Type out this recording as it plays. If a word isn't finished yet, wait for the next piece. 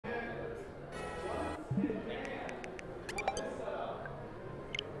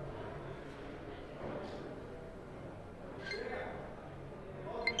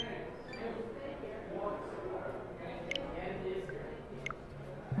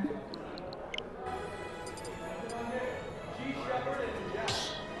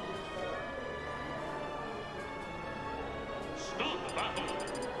Stop battle!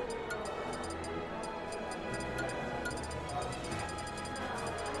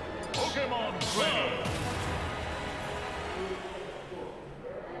 Pokemon Trainer!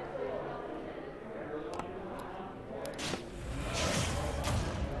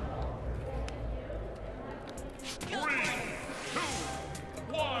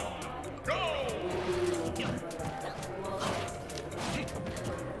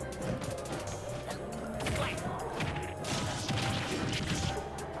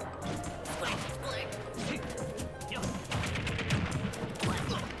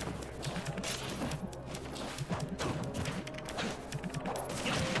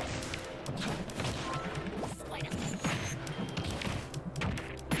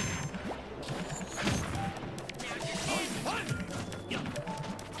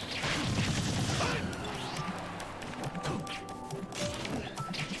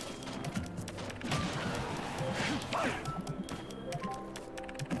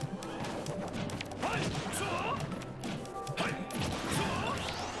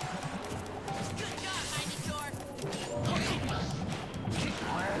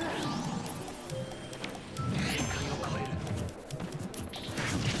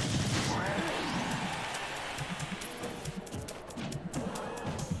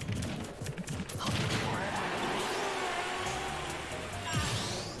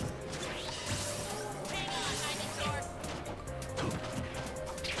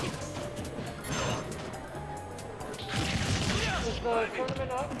 The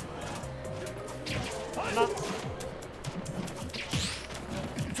tournament up? No.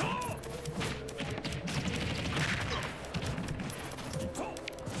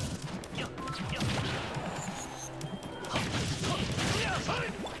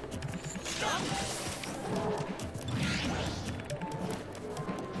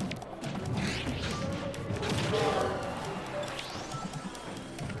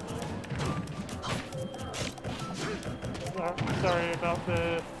 Sorry about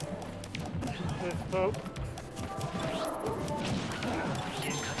this folks.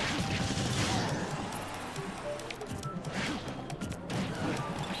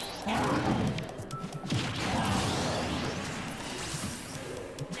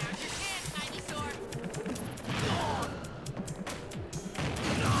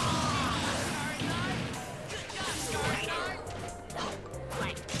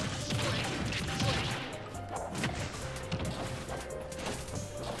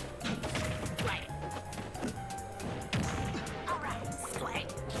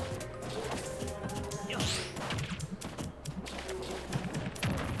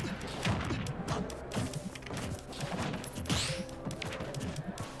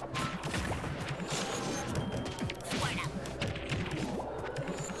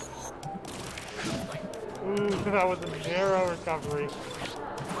 Ooh, that was a narrow recovery.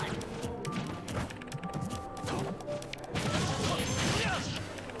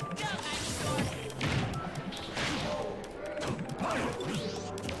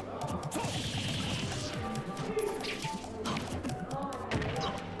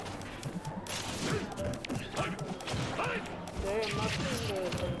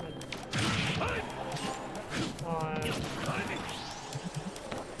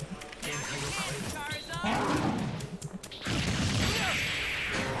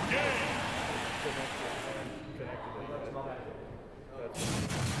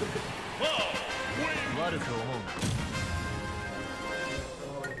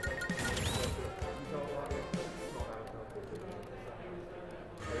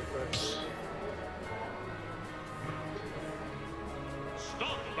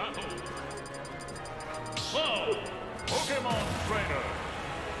 Stop battle! Whoa! Pokemon Trainer!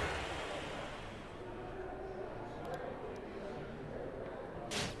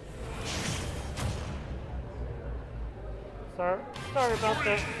 Sorry about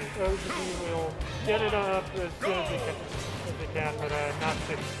that. We'll get it up as soon as we can, but not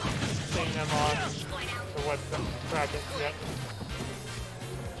seeing them on the website bracket yet.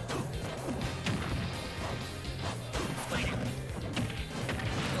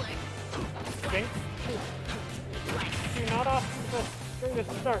 Okay. You're not off the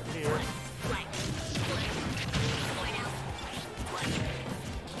greatest start here.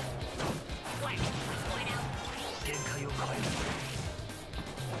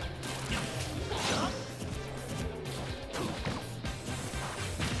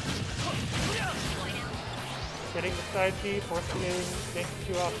 Getting the side key, forcing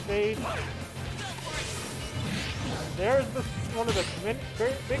you off stage. There's the one of the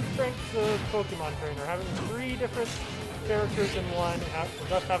big strengths of Pokemon Trainer, having 3 different characters in one,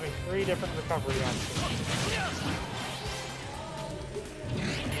 thus having 3 different recovery options.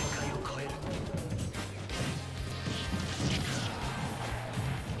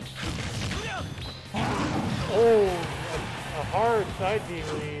 Oh, a hard side B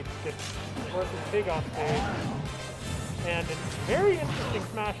read gets forces Big off stage. And a very interesting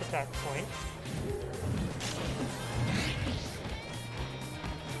smash attack point.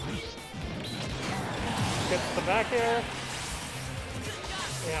 Gets the back air.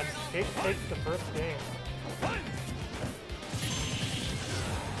 And Big takes the first game.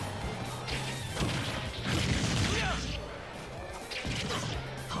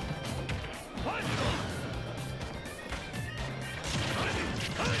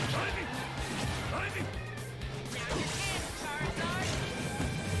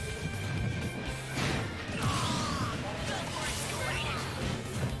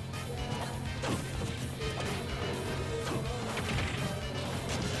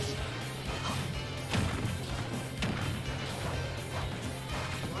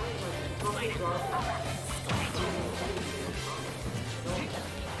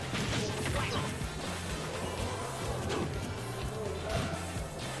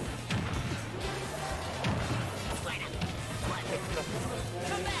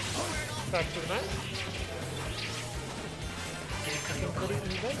 Back to the match. Pretty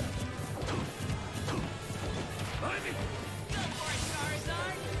even.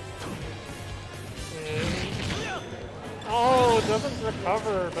 Oh, it doesn't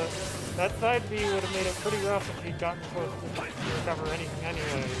recover, but that side B would have made it pretty rough if he'd gotten close to recover anything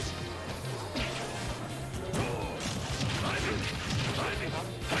anyways.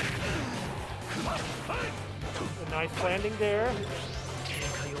 A nice landing there.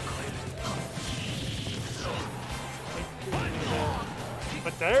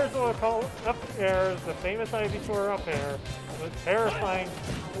 But there's what I call up air, the famous Ivysaur up air, with terrifying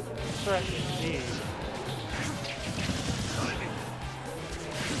threat indeed.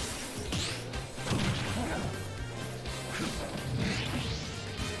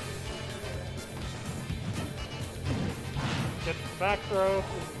 Gets the back throw.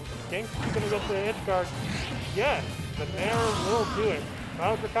 Gank's gonna get the edge guard. Yes, the Nair will do it.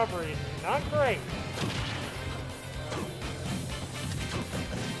 Cloud recovery, not great.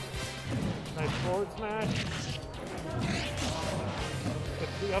 Nice forward smash.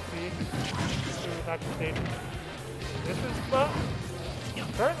 Gets the up B. Back to stage. This is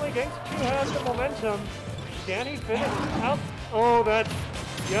currently Gank's 2 has the momentum. Can he finish out? Oh,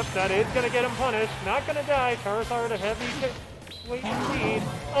 yep, that is gonna get him punished. Not gonna die. Charizard a heavy weight lead.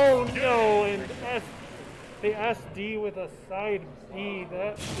 Oh no, and the SD with a side B.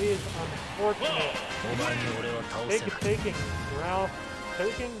 That is unfortunate. Taking Ralph.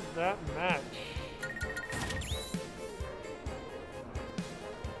 Taking that match.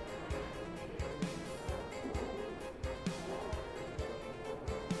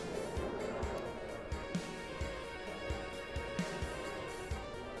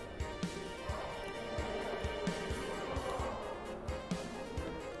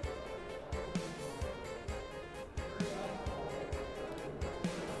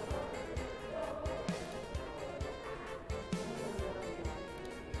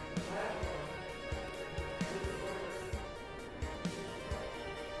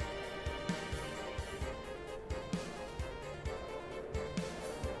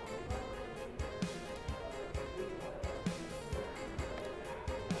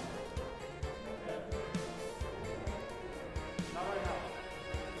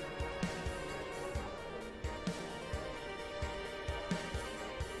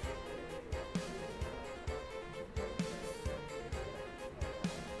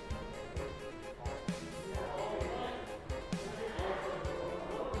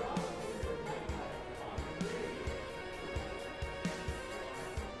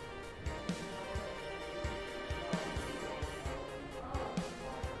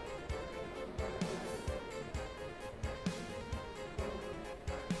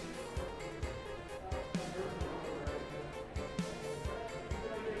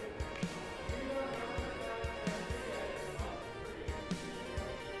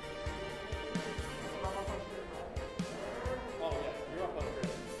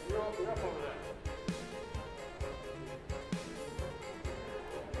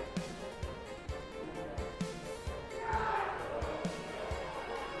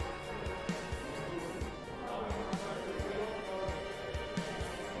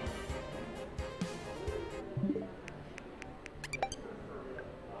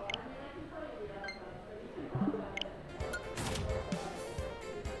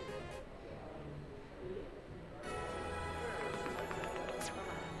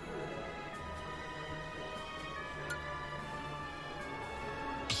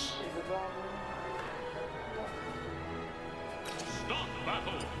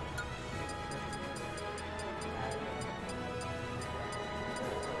 battle.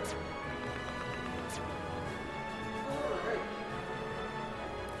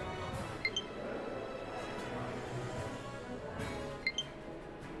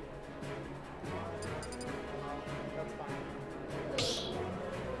 That's fine.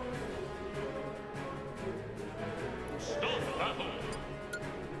 Start the battle.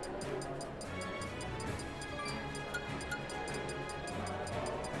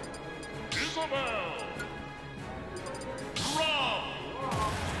 Isabel. Round.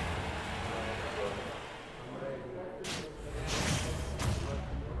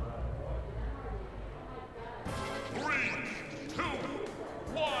 3, 2,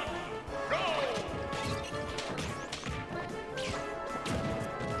 1, go!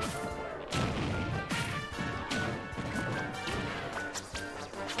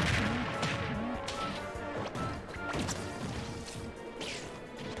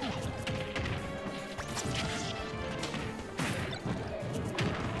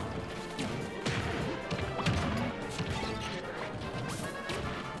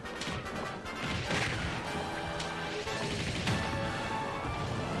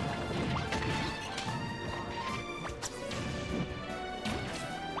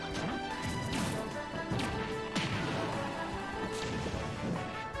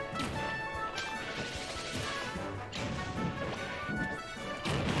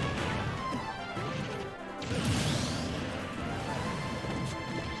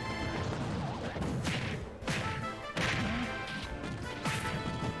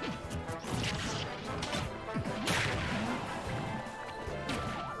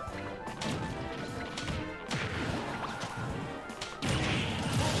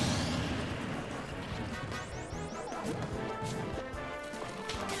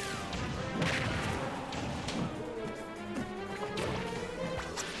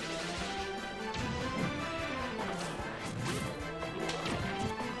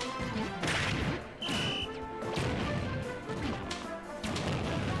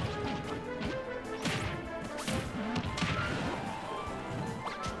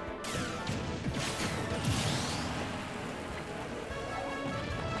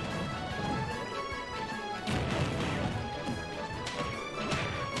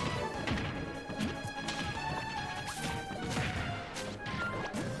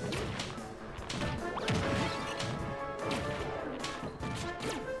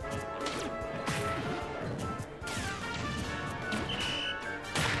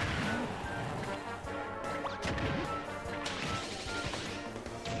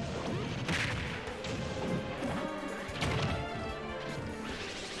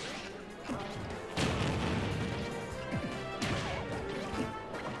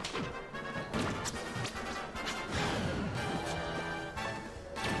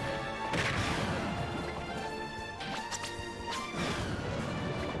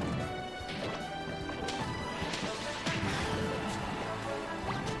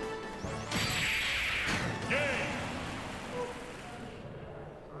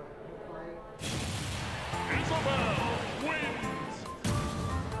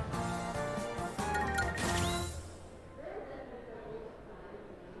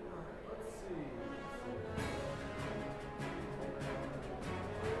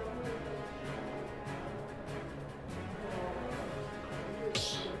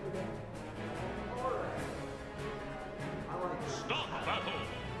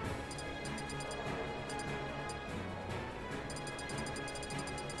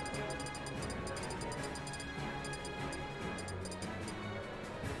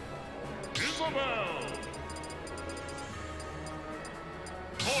 Isabel!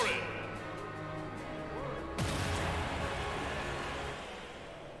 Tourney!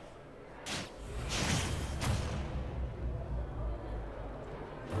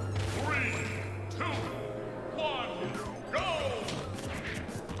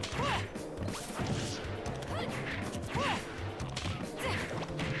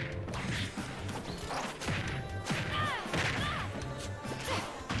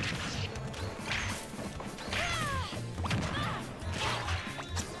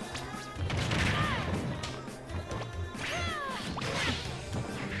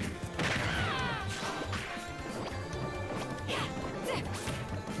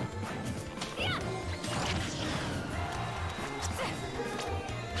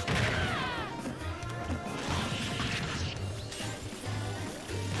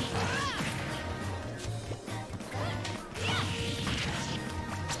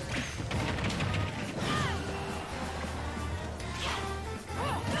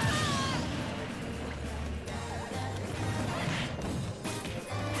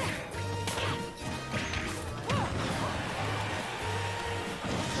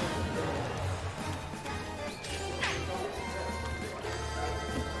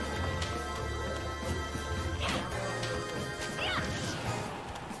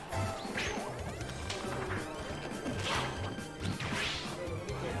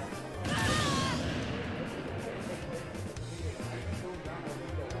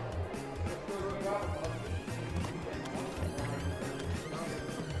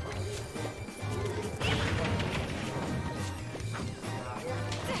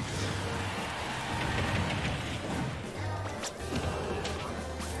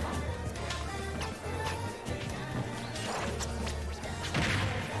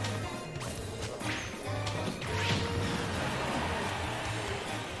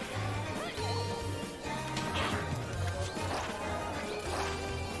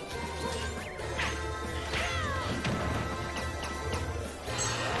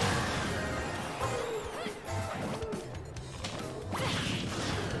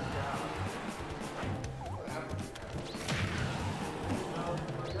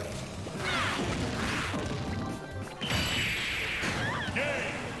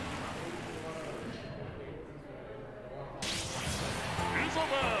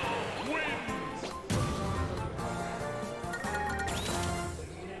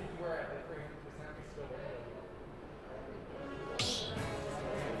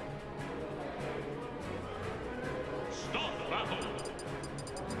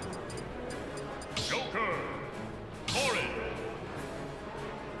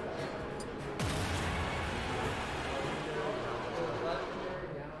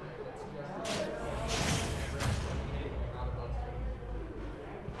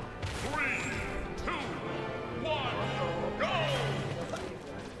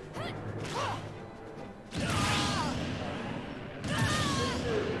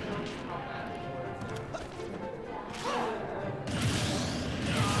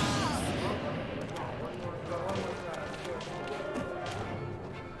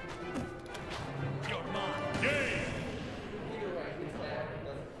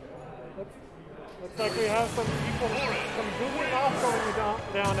 Looks like we have some people, some googling off going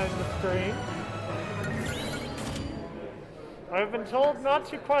down in the stream. I've been told not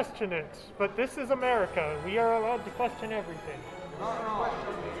to question it, but this is America. We are allowed to question everything. Not wrong.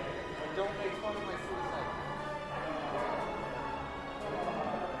 Don't make fun of my suicide.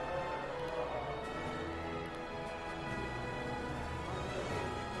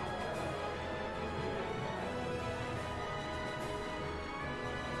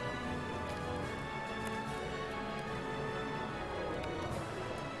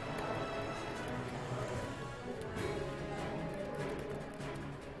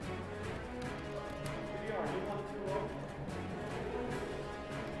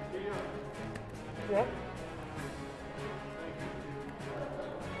 Yep.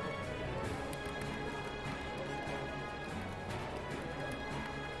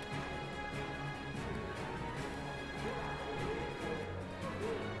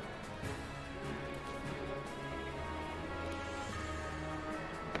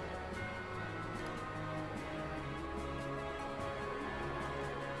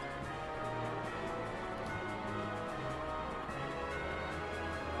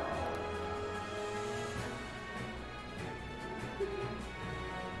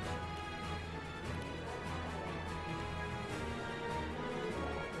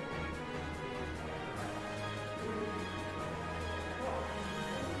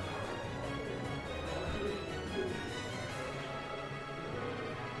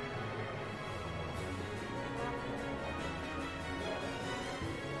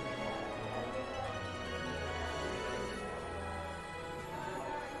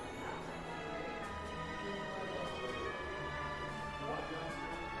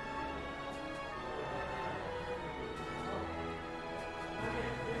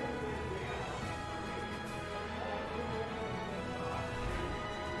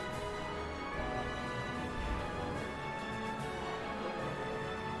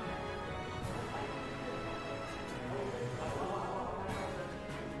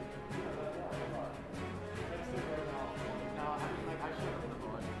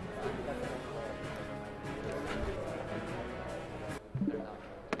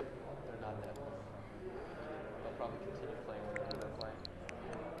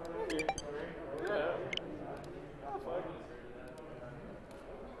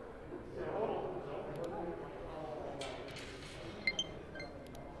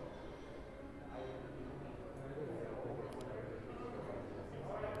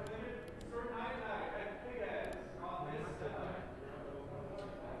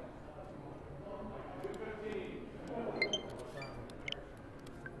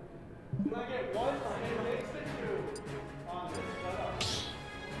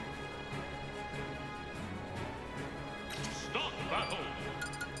 Stop battle.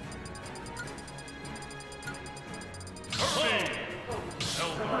 Tourney.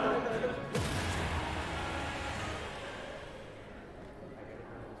 Elbow.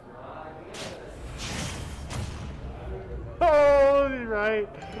 Oh, you're right.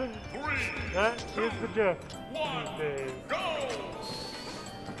 3, That is the joke. 1, These days. go!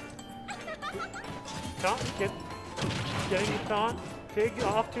 Taunt, getting the taunt. Tig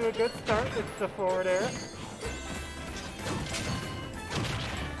off to a good start with the forward air.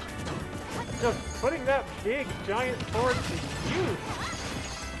 Just putting that big giant forward to use.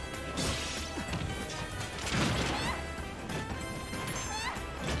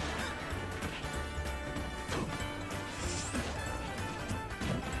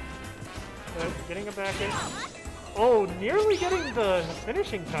 Getting a back in. Oh, nearly getting the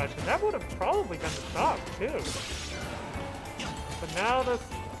finishing touch, and that would have probably been the stop too. But now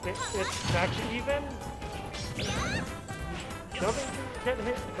it's back to even. Doesn't get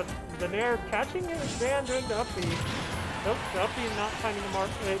hit, but the Nair catching his band into up B. Nope, the up B not finding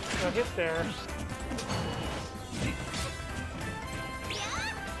a hit there.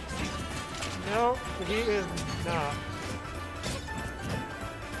 No, he is not.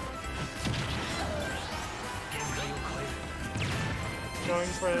 Going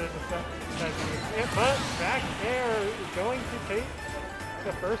for the second, but back air is going to take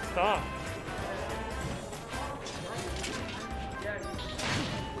the first stop.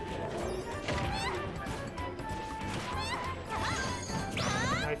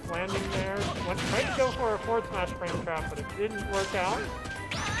 Nice landing there. Tried to go for a forward smash frame trap, but it didn't work out.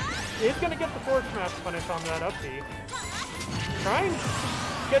 He's going to get the forward smash punish on that up B. Trying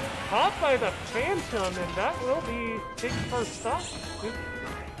gets caught by the Phantom, and that will be Tig's first stop.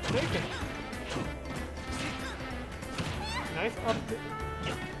 Taken. Nice up.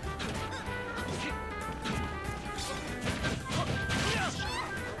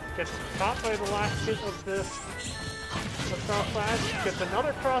 Gets caught by the last hit of the cross slash. Gets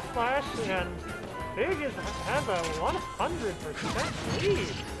another cross slash, and Big has a 100%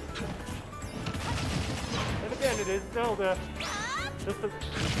 lead. And again, it is Zelda. Just a...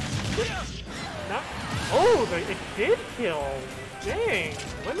 Not... Oh, it did kill. Dang.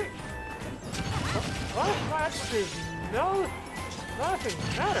 Limit... Cross slash is nothing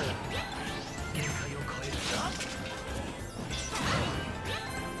matter.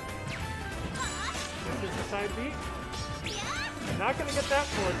 This is the side beat. Not going to get that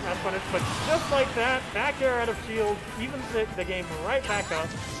forward smash punish, but just like that, back air out of shield evens the game right back up.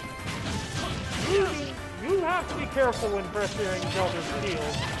 You have to be careful when pressuring Zelda's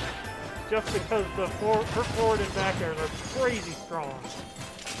shield, just because her forward and back airs are crazy strong.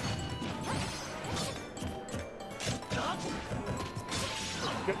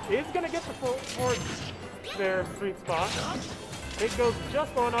 Is going to get the forward there sweet spot. It goes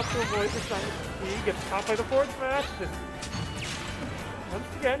just long enough to avoid the side. He gets caught by the forward smash.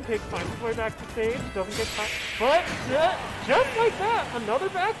 Once again, Pig finds his way back to stage, doesn't get caught. But just like that, another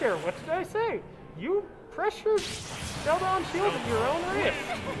back air. What did I say? You pressured Zelda on shield at your own risk.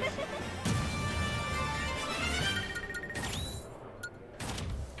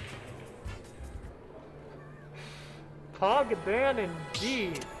 Pogban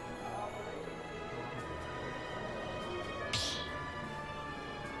indeed.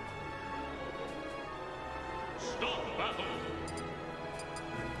 Stop battle.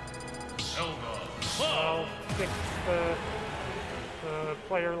 Zelda. I'll fix the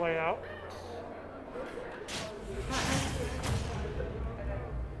player layout.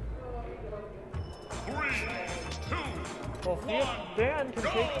 Three, two, We'll see if Dan can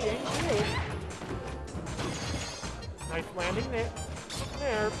take game 2. Nice landing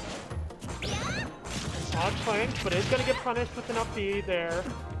there. Odd flank, but it's going to get punished with an up B there.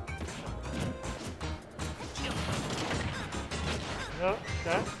 No,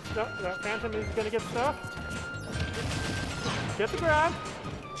 that Phantom is going to get stuffed. Get the grab.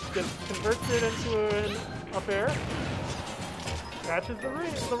 Converts it into an up air. Catches the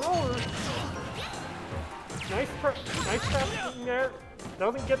roller. Nice trap in there.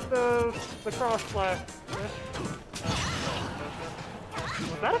 Doesn't get the cross slash.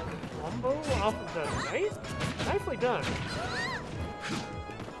 Was that a combo off of the knife? Nicely done.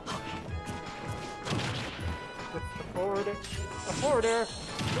 With the forward air.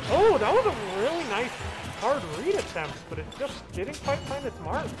 Oh, that was a really nice hard read attempt, but it just didn't quite find its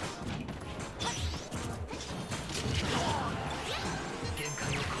mark.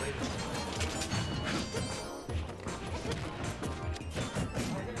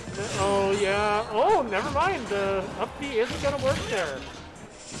 Oh yeah. Oh, never mind. The up B isn't gonna work there.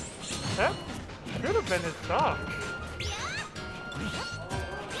 That should have been his stock.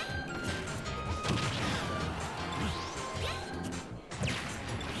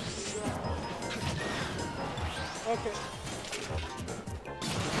 Okay.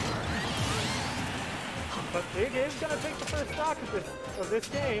 But Big is gonna take the first stock of this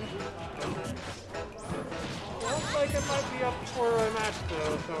game. Looks like it might be up for a match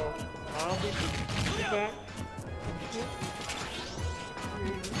though, so I'll be back.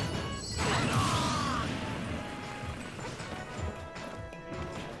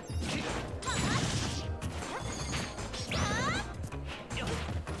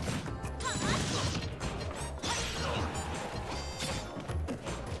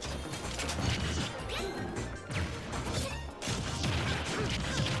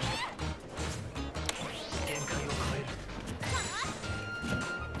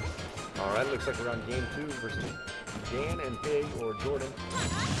 Alright, looks like we're on game 2 versus Dan and Pig or Jordan.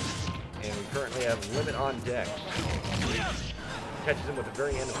 And we currently have Limit on deck. Catches him with the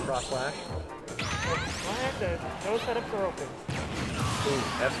very end of the cross slash. No setups are open. Ooh,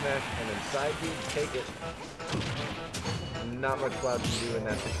 F smash and then side B, take it. Not much Cloud can do in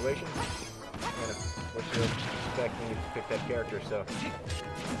that situation. Kind of what you expect when you pick that character, so.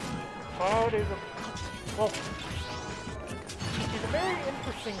 Cloud is a... Well, he's a very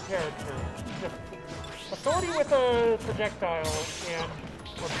interesting character. Just authority with a projectile and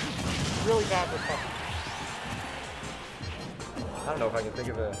really bad with something. I don't know if I can think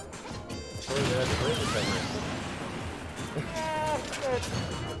of a story that has a great recovery.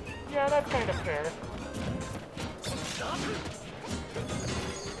 Yeah, that's kind of fair.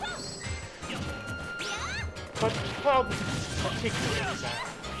 But Cloud's particularly bad.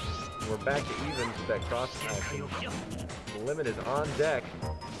 We're back to evens with that cross action. The Limit is on deck.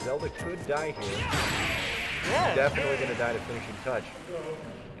 Zelda could die here. Yeah. Definitely going to die to finishing touch.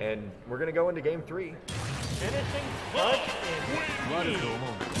 And we're going to go into game 3. Finishing touch indeed.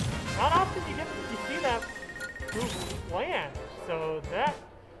 not often you see that move land. So that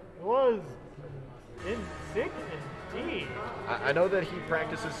was sick indeed. I know that he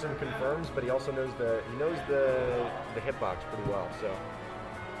practices some confirms, but he also knows the hitbox pretty well. So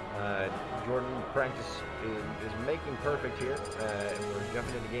Jordan practice is making perfect here, and we're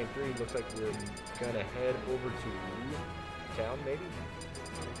jumping into game 3. Looks like we're gonna head over to town, maybe.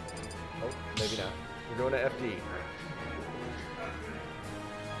 Oh, maybe not. We're going to FD.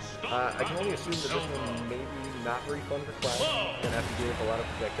 I can only assume that this one may be not very fun for Cloud. Gonna have to deal with a lot of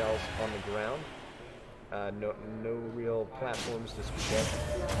projectiles on the ground. No real platforms to speak of.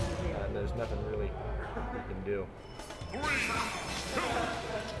 And there's nothing really we can do. 3, 2,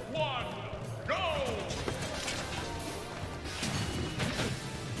 1, go!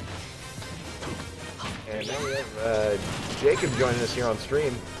 And now we have Jacob joining us here on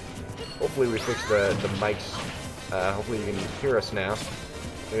stream. Hopefully we fixed the mics. Hopefully you can hear us now.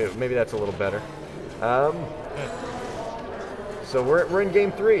 Maybe that's a little better. So we're in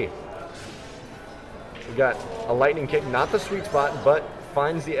game 3. We got a lightning kick, not the sweet spot, but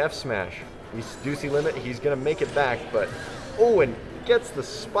finds the F smash. We do see Limit. He's gonna make it back, but and gets the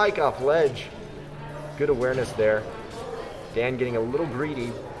spike off ledge. Good awareness there. Dan getting a little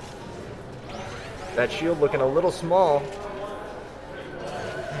greedy. That shield looking a little small.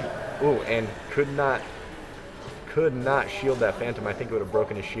 And could not shield that Phantom. I think it would have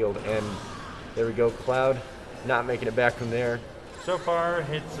broken his shield. And there we go, Cloud not making it back from there. So far,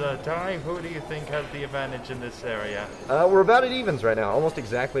 it's a tie. Who do you think has the advantage in this area? We're about at evens right now, almost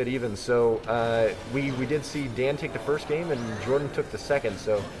exactly at evens. So we did see Dan take the first game and Jordan took the second.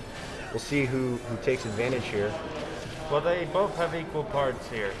 So we'll see who takes advantage here. Well, they both have equal parts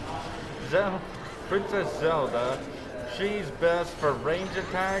here. Princess Zelda, she's best for range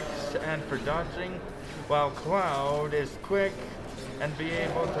attacks and for dodging, while Cloud is quick and be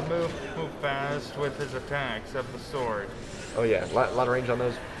able to move fast with his attacks of the sword. Oh yeah, a lot of range on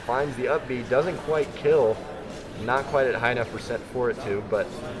those. Finds the up B, doesn't quite kill. Not quite at high enough percent for it to, but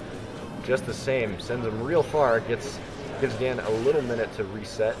just the same. Sends him real far, gives Dan a little minute to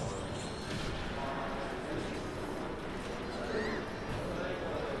reset.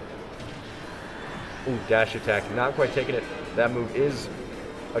 Ooh, dash attack, not quite taking it. That move is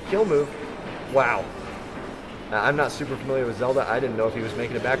a kill move. Wow. Now, I'm not super familiar with Zelda. I didn't know if he was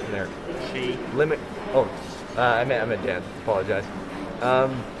making it back from there. Limit. Oh, I meant Dan. Apologize.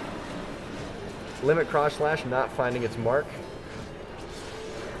 Limit cross slash not finding its mark.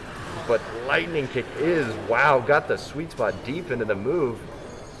 But lightning kick is, wow, got the sweet spot deep into the move.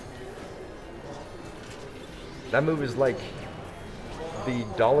 That move is like the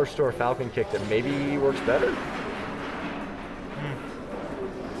dollar store Falcon kick that maybe works better.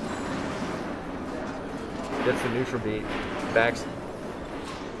 Gets the neutral beat, backs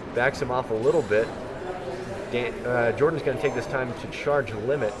him off a little bit. Jordan's going to take this time to charge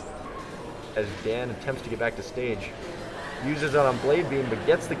Limit as Dan attempts to get back to stage. Uses it on Blade Beam, but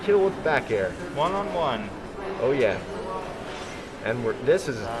gets the kill with back air. 1-on-1. Oh yeah. And this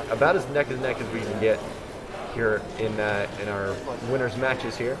is about as neck as we can get here in our winners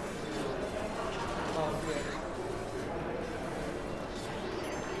matches here.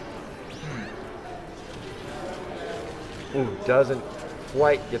 Ooh, doesn't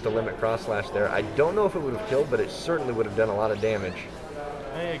quite get the limit cross slash there. I don't know if it would have killed, but it certainly would have done a lot of damage.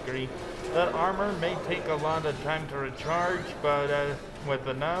 I agree. That armor may take a lot of time to recharge, but with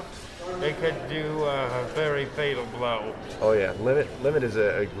enough, it could do a very fatal blow. Oh yeah, limit is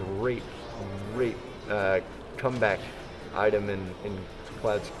a great comeback item in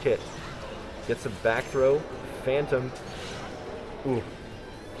Cloud's kit. Gets a back throw, Phantom. Ooh,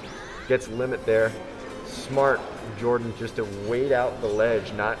 gets Limit there. Smart Jordan just to wait out the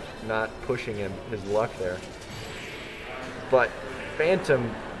ledge, not pushing him his luck there. But Phantom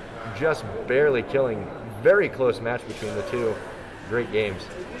just barely killing. Very close match between the two. Great games.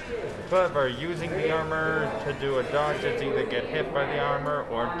 However, using the armor to do a dodge is either get hit by the armor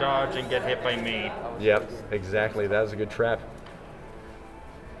or dodge and get hit by me. Yep, exactly. That was a good trap.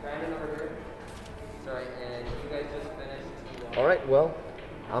 Sorry, and you guys just finished. All right, well,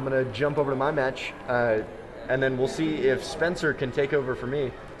 I'm going to jump over to my match, and then we'll see if Spencer can take over for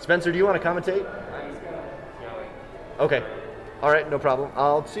me. Spencer, do you want to commentate? Okay. All right, no problem.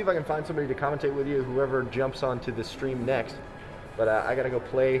 I'll see if I can find somebody to commentate with you, whoever jumps onto the stream next. But I got to go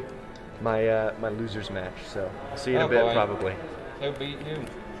play my my losers match, so I'll see you in a bit, probably. Who beat you?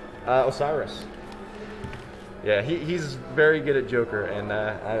 Osiris. Yeah, he's very good at Joker, and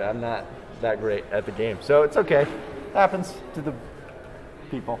I'm not that great at the game. So it's okay. Happens to the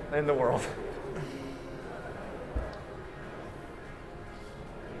people in the world.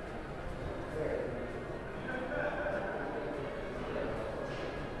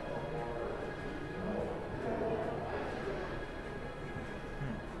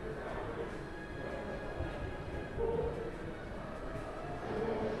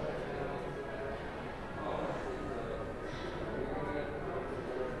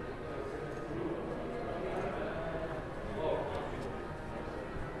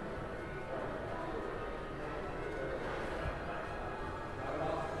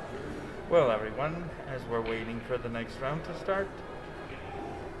 Well, everyone, as we're waiting for the next round to start,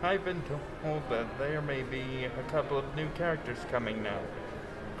 I've been told that there may be a couple of new characters coming now.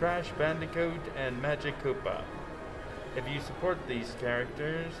 Crash Bandicoot and Magic Koopa. If you support these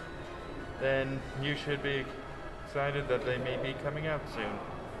characters, then you should be excited that they may be coming out soon.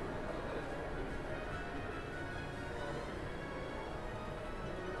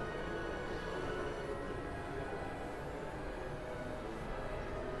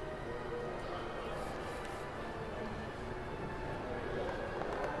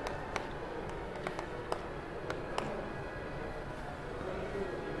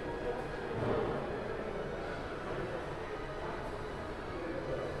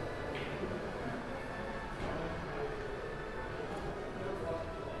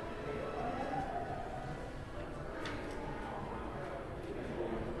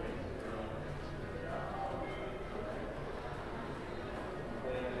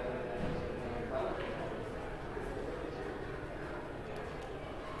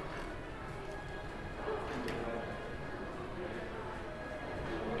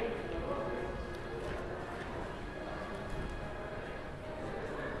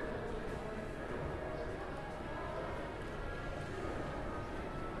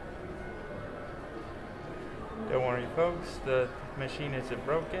 Don't worry folks, the machine isn't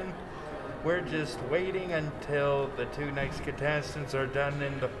broken. We're just waiting until the two next contestants are done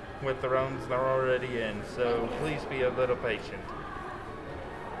with the rounds they're already in, so please be a little patient.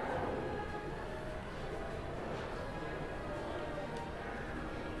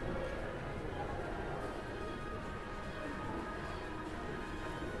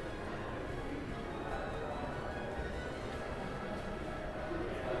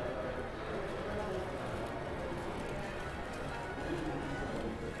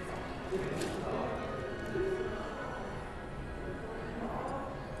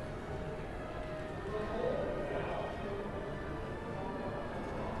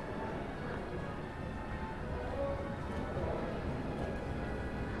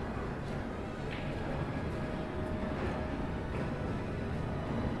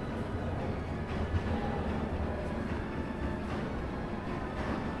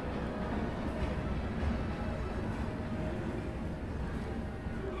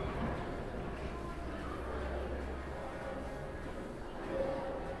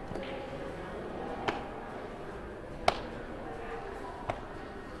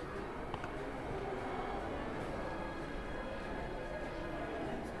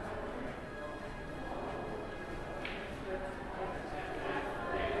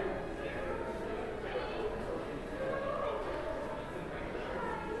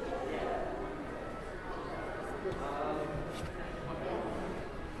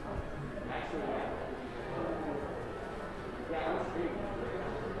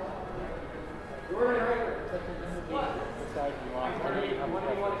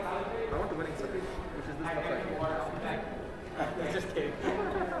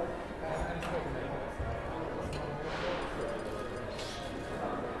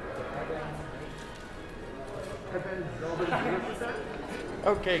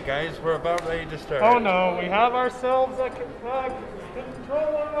 Okay guys, we're about ready to start. Oh no, we have ourselves a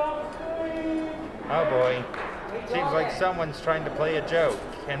controller on screen! Oh boy. Seems like someone's trying to play a joke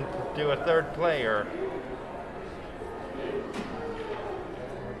and do a third player.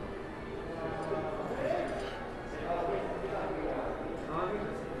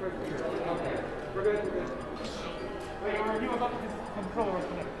 Wait, are you about the controller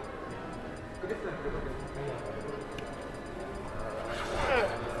connect?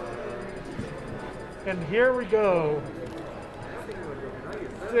 And here we go.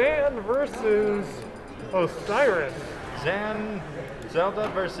 Zan versus Osiris. Zan, Zelda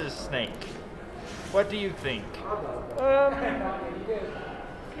versus Snake. What do you think?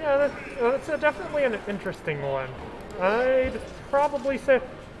 Yeah, that's definitely an interesting one. I'd probably say,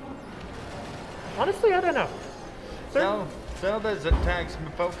 honestly, I don't know. Zelda's attacks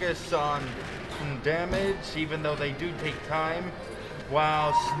focus on damage, even though they do take time,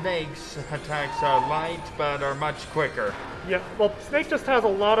 while Snake's attacks are light, but are much quicker. Yeah, well, Snake just has a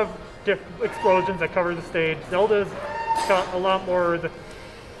lot of explosions that cover the stage. Zelda's got a lot more of the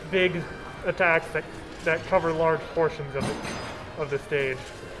big attacks that cover large portions of the stage.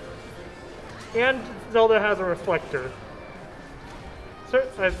 And Zelda has a reflector.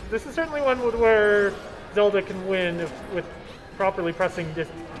 This is certainly one where Zelda can win with properly pressing this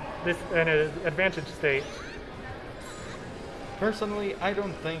in an advantage state. Personally, I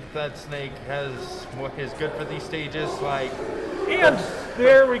don't think that Snake has what is good for these stages, like... And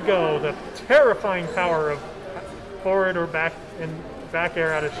there we go, the terrifying power of forward or back and back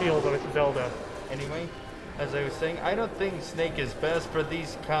air out of shield with Zelda. Anyway, as I was saying, I don't think Snake is best for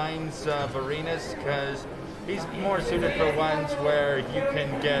these kinds of arenas because he's more suited for ones where you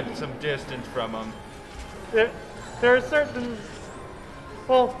can get some distance from him. There are certain,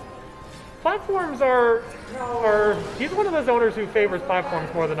 well, platforms are, he's one of those owners who favors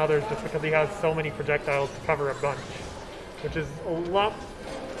platforms more than others just because he has so many projectiles to cover a bunch, which is a lot,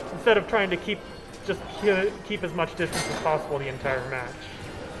 instead of trying to keep as much distance as possible the entire match.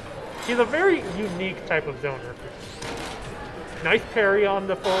 He's a very unique type of zoner. Nice parry on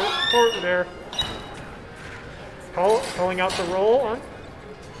the forward there. Calling out the roll on.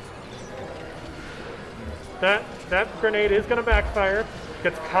 That grenade is going to backfire.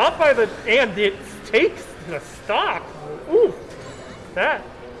 Gets caught by the, and it takes the stock. Oof. That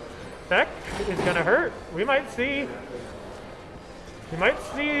is going to hurt. We might see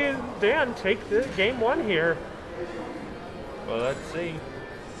Dan take the game 1 here. Well, let's see.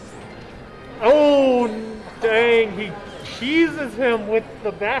 Oh, dang. He cheeses him with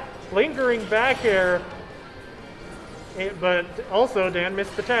the lingering back air. But also, Dan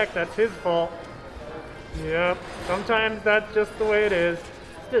missed the tech. That's his fault. Yep. Sometimes that's just the way it is.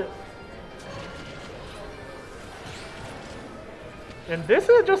 And this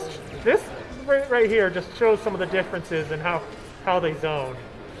right here just shows some of the differences in how they zone.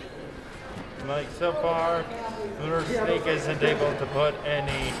 Like so far, Snake isn't able to put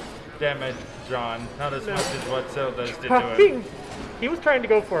any damage on, not as much as what Zelda's did to him. He was trying to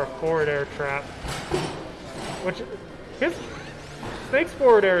go for a forward air trap, which Snake's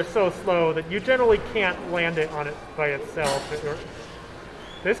forward air is so slow that you generally can't land it on it by itself.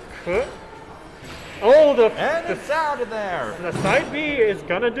 This could. Oh, it's out of there. The side B is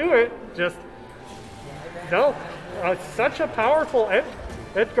gonna do it. Just no. Such a powerful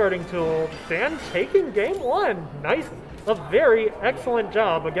edge guarding tool. Dan taking game 1. Nice, a very excellent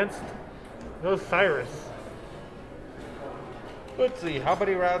job against those Cyrus. Let's see, how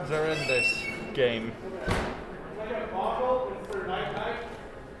many rounds are in this game?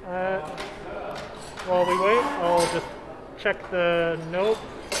 While we wait, I'll just check the note.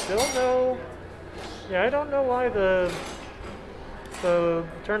 Still no. Yeah, I don't know why the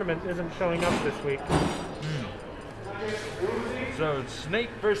tournament isn't showing up this week. So Snake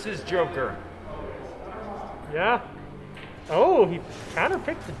versus Joker. Yeah. Oh, he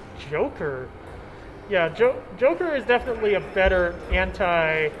counterpicked the Joker. Yeah, Joker is definitely a better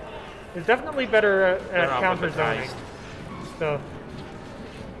is definitely better at counter zoning.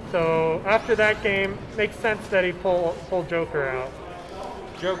 So after that game, makes sense that he pull Joker out.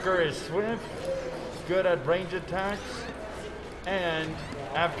 Joker is swift, good at range attacks, and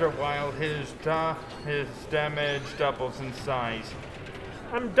after a while his damage doubles in size.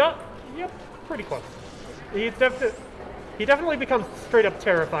 I'm done. Yep, pretty close. He definitely becomes straight up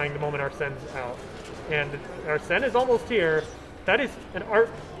terrifying the moment Arsene's out. And Arsene is almost here. That is an art.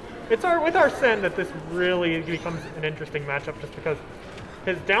 It's with Arsene that this really becomes an interesting matchup just because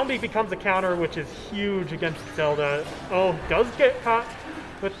his down B becomes a counter, which is huge against Zelda. Oh, does get caught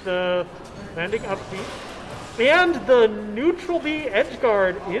with the landing up B. And the neutral B edge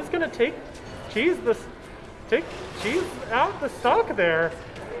guard is going to cheese out the stock there.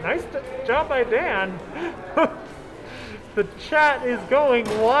 Nice job by Dan. The chat is going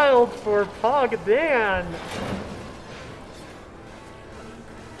wild for Pog Dan.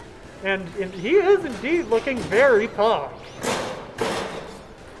 And he is indeed looking very Pog.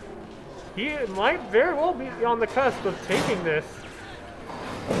 He might very well be on the cusp of taking this.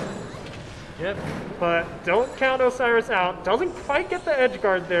 Yep. But don't count Osiris out. Doesn't quite get the edge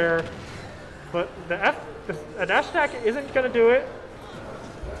guard there. But a dash attack isn't going to do it.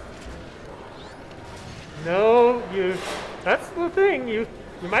 No, that's the thing. You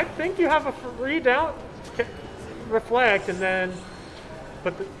might think you have a free down reflect, and then,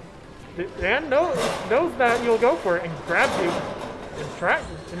 but Dan knows that you'll go for it and grabs you,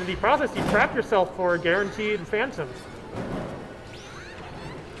 and in the process you trap yourself for a guaranteed phantom.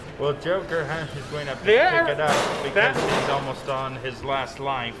 Well, Joker is going to pick it up because he's almost on his last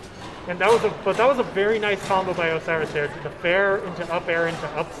life. And that was a very nice combo by Osiris there. The fair into up air into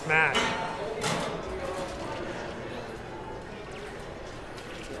up smash.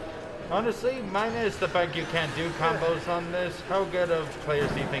 Honestly, minus the fact you can't do combos on this, how good of players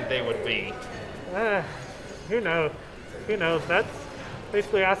do you think they would be? Who knows? Who knows? That's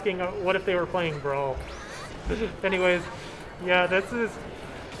basically asking what if they were playing Brawl. Anyways, yeah, this is,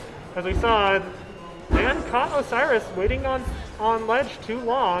 as we saw, Dan caught Osiris waiting on ledge too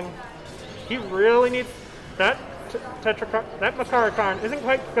long. He really needs that that Makarakan isn't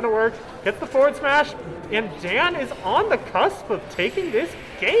quite going to work. Gets the forward smash, And Dan is on the cusp of taking this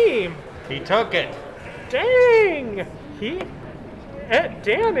game. He took it. Dang!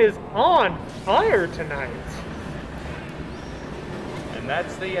 Dan is on fire tonight. And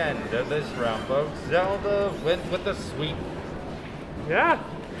that's the end of this round, folks. Zelda went with a sweep. Yeah.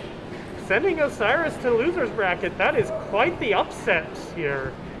 Sending Osiris to loser's bracket, that is quite the upset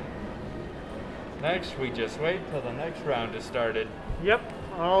here. Next, we just wait till the next round is started. Yep,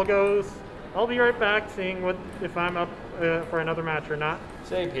 I'll be right back seeing if I'm up for another match or not.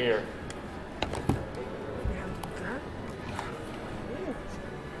 Same here.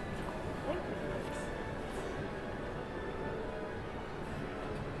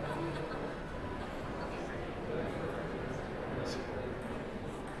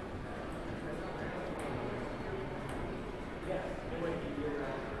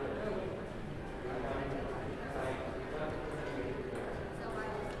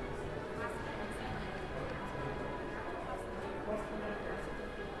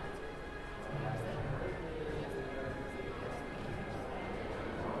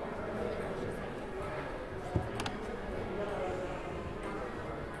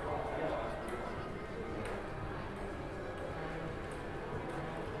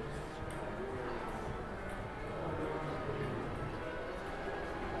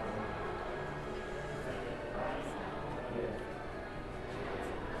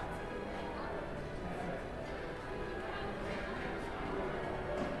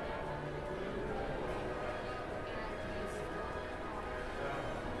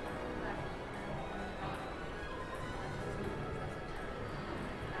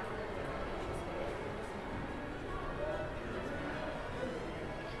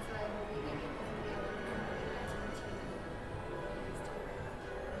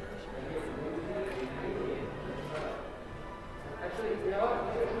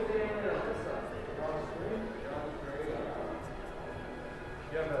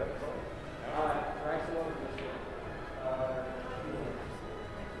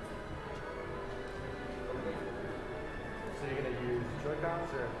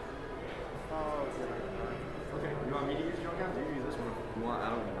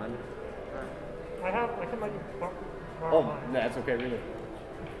 I can let you borrow Oh, mine. that's okay, really.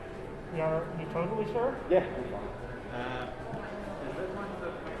 You totally sure? Yeah.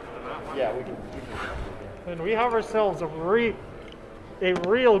 Yeah, we can. And we have ourselves a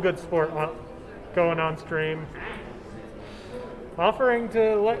real good sport going on stream. Offering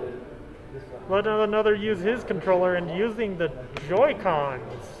to let another use his controller and using the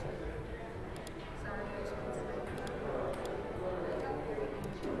Joy-Cons.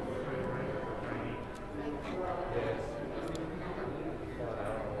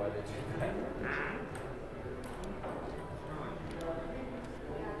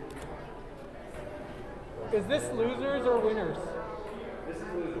 Is this losers or winners?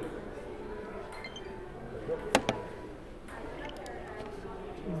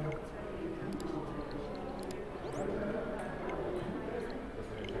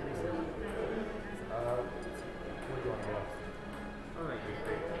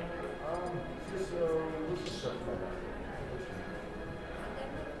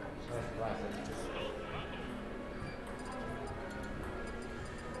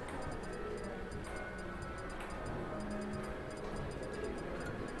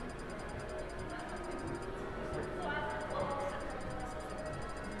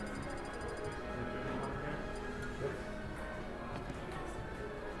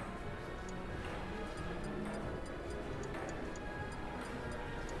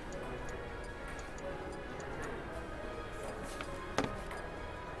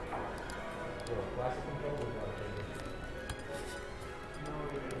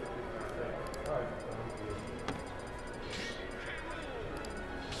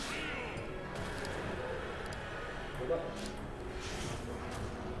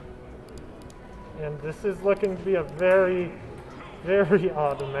 And this is looking to be a very, very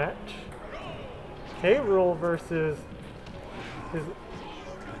odd match. K-Rool versus his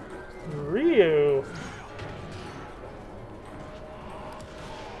Ryu.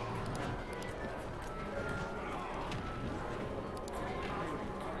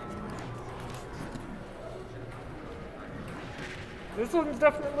 This one's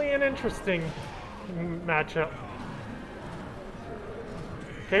definitely an interesting matchup.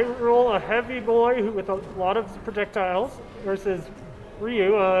 K-Rool, a heavy boy with a lot of projectiles, versus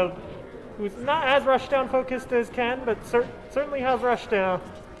Ryu, who's not as rushdown focused as Ken, but certainly has rushdown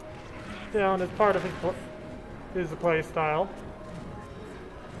as part of his play style.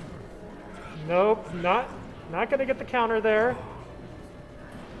 Nope, not gonna get the counter there.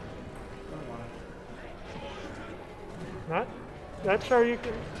 Not sure you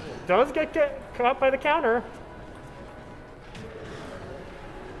can. Does get caught by the counter.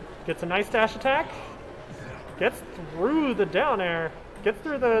 Gets a nice dash attack. Gets through the down air. Gets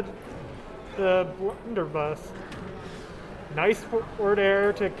through the blunderbuss. Nice forward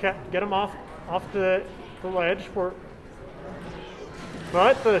air to get him off the ledge.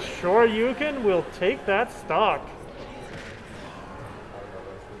 But the Shoryuken will take that stock.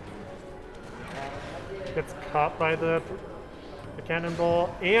 Gets caught by the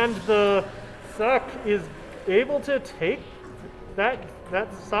cannonball, and the suck is able to take that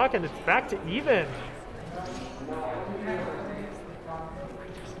stock, and it's back to even.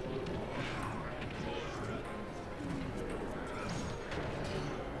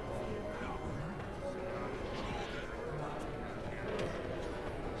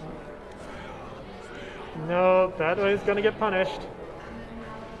 No, that way is going to get punished.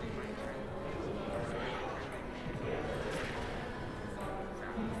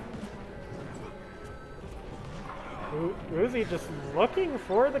 Uzi just looking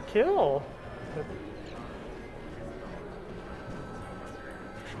for the kill.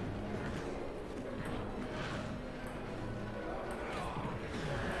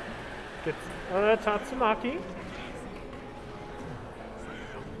 Gets Tatsumaki.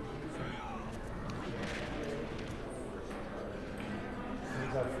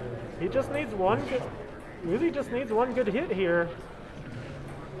 He just needs one good. Uzi just needs one good hit here.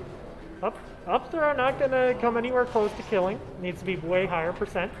 Up throw not gonna come anywhere close to killing. Needs to be way higher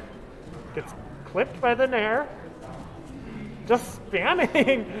percent. Gets clipped by the nair. Just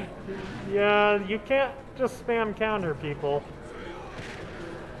spamming. Yeah, you can't just spam counter people.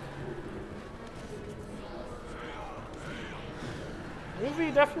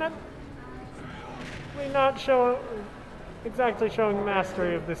 Uzi definitely not exactly showing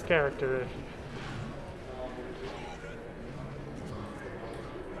mastery of this character.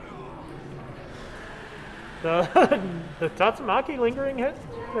 The Tatsumaki lingering hit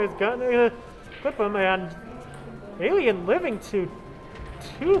is gonna clip him, and Alien living to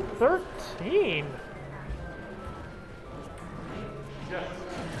 213.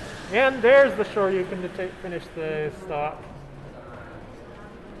 And there's the Shoryuken to finish the stock.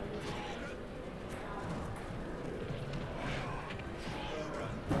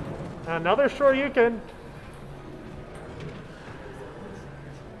 Another Shoryuken.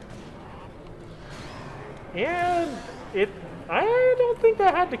 And I don't think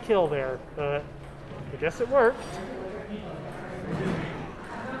that had to kill there, but I guess it worked.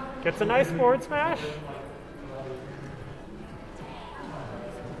 Gets a nice forward smash.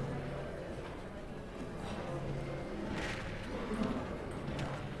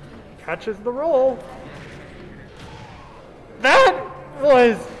 Catches the roll. That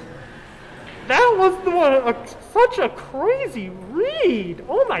was the one, such a crazy read.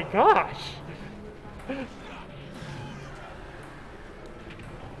 Oh my gosh.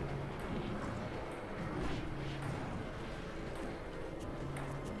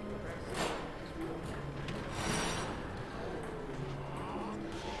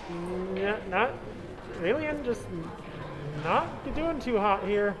 Yeah, not Alien, just not doing too hot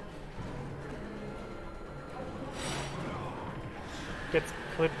here. Gets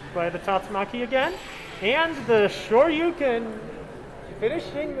clipped by the Tatsumaki again, and the Shoryuken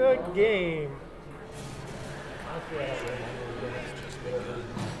finishing the game. That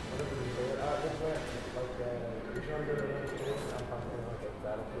is this one.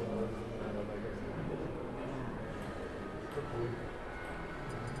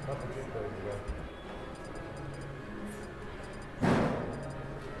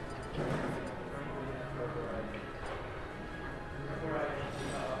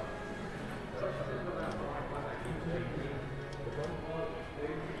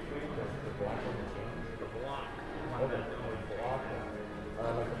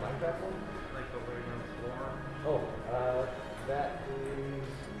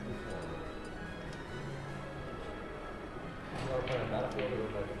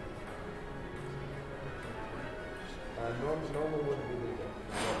 Normal wouldn't be legal.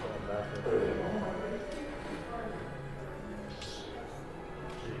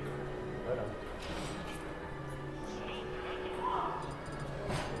 Right on.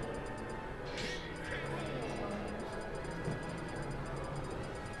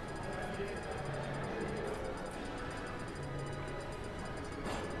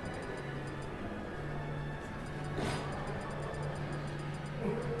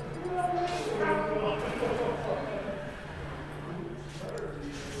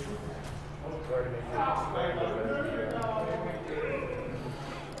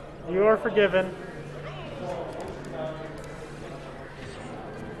 You are forgiven.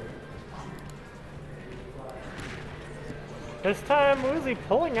 This time, Woozy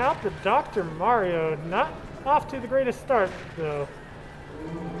pulling out the Dr. Mario. Not off to the greatest start, though.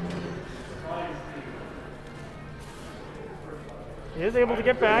 He is able to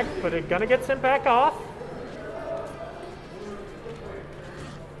get back, but it's gonna get sent back off.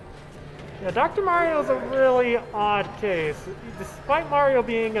 Yeah, Dr. Mario's a really odd case. Despite Mario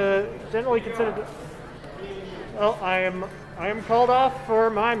being generally considered... Well, I am called off for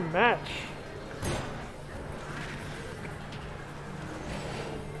my match.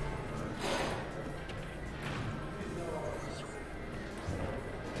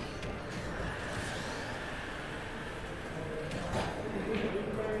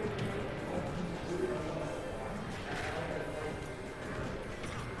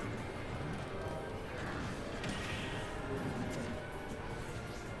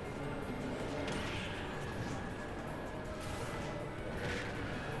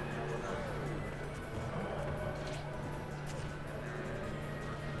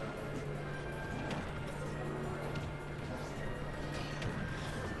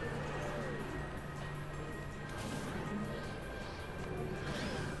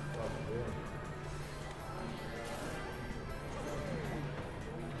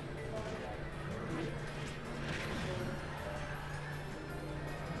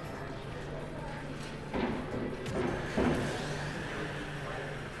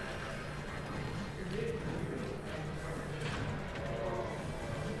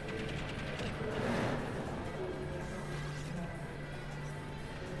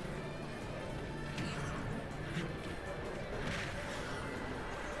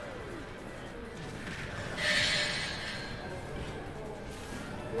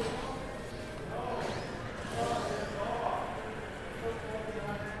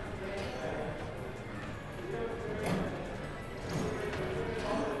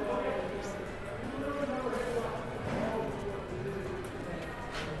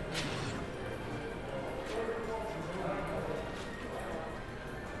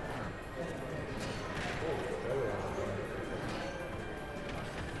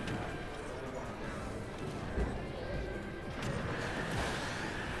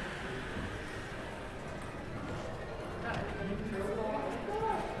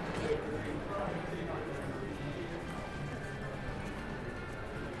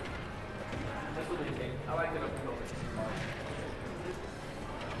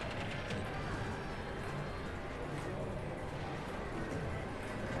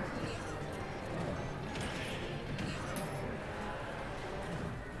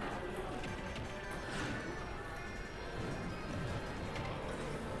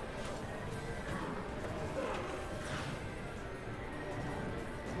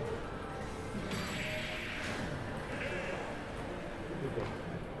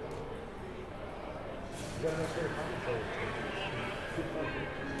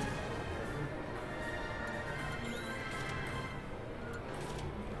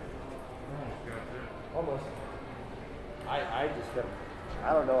 Almost. I just got,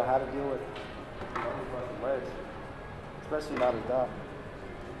 I don't know how to deal with legs, especially not as doc.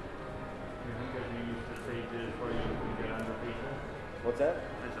 You think that you use the stages where you can get under people? What's that?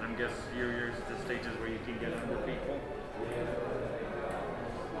 I said, I'm guessing you're used to stages where you can get under people.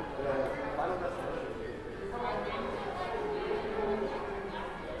 Final destination.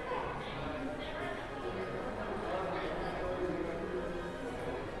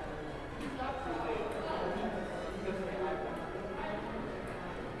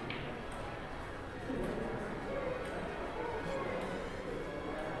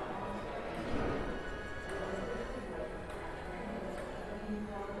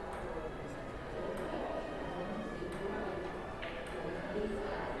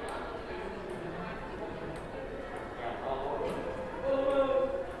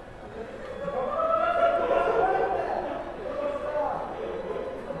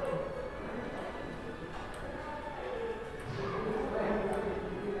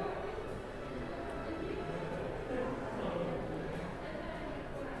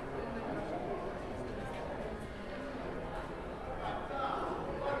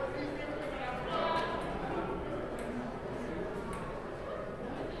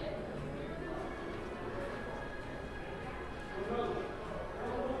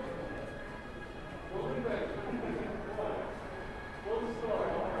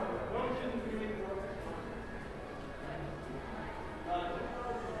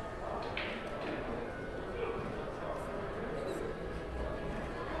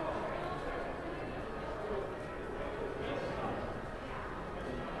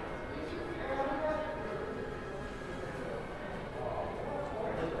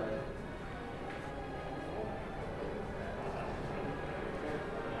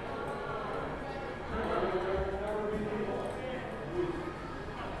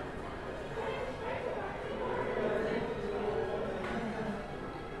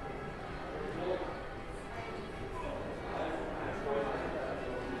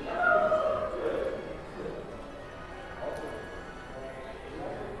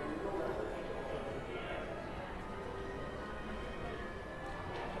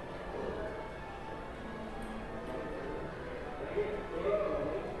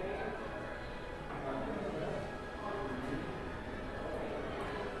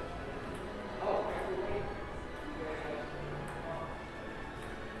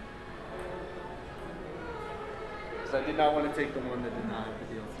 because I did not want to take the one that did not have the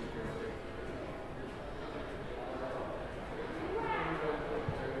DLC character.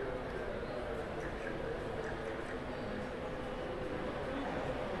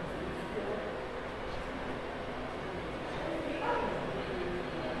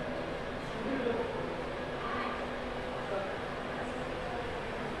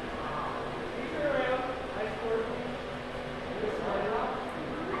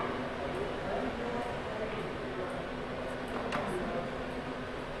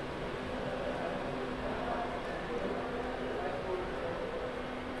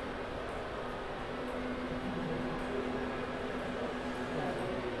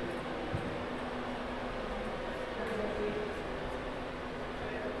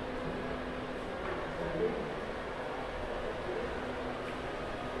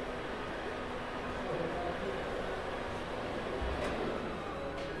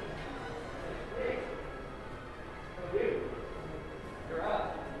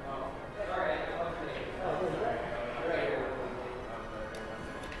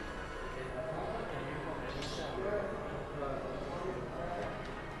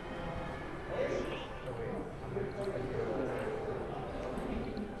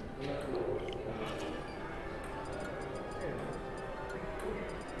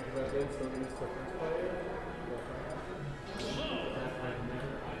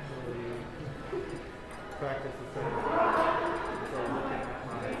 Practice the same. So I'm looking at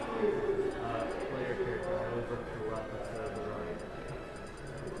my player character. I always look to the left instead of the right.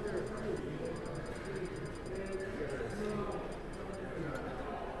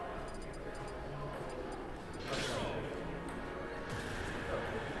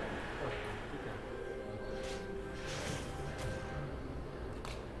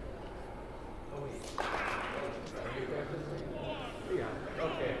 Yeah,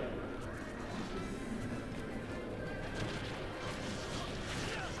 okay.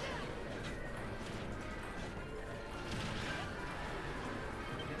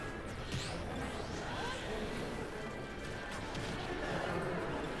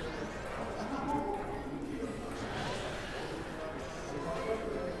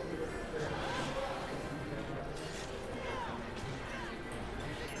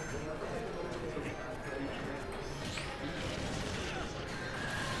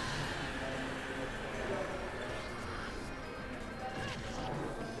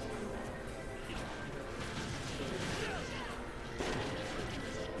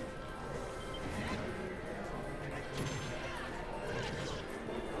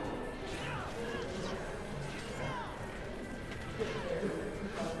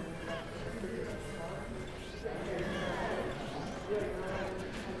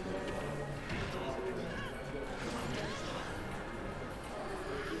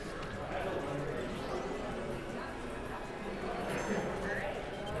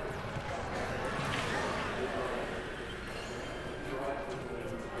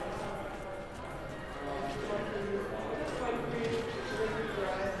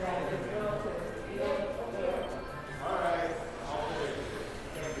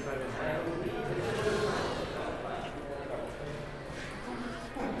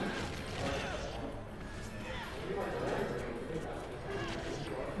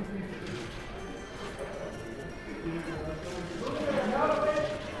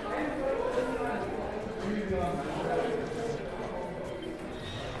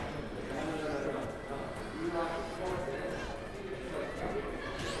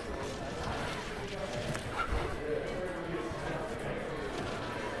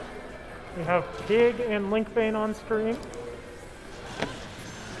 We have Pig and Linkbane on screen.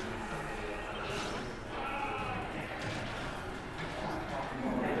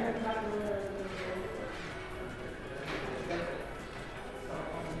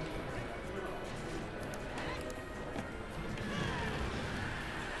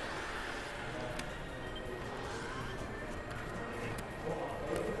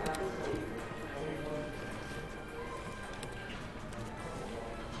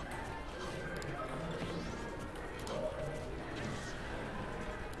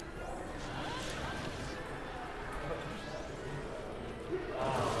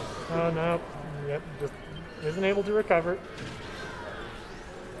 Oh no, yep, just isn't able to recover.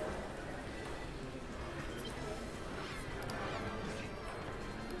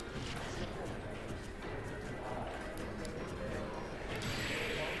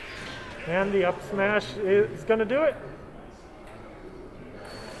 And the up smash is going to do it.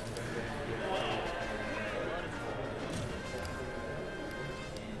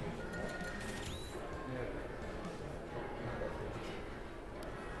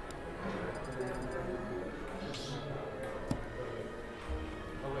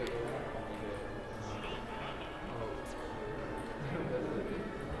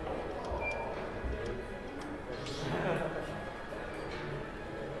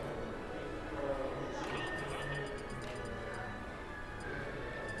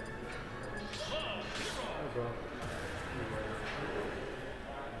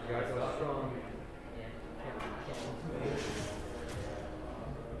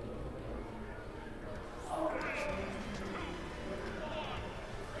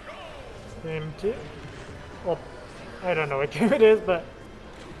 Game 2. Well, I don't know what game it is, but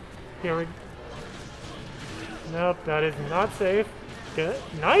here we. Nope, that is not safe. Good.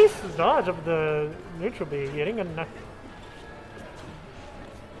 Nice dodge of the neutral B, getting a.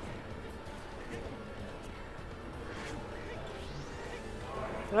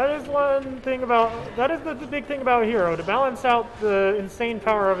 That is one thing about. That is the big thing about Hero, to balance out the insane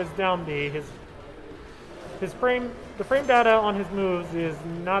power of his down B. The frame data on his moves is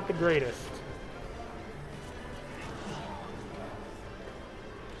not the greatest.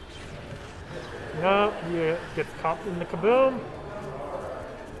 No, he gets caught in the kaboom.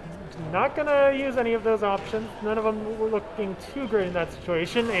 Not gonna use any of those options. None of them were looking too great in that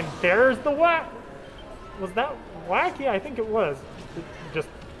situation. And there's the whack. Was that wacky? I think it was. It just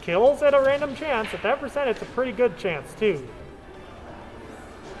kills at a random chance. At that percent, it's a pretty good chance too.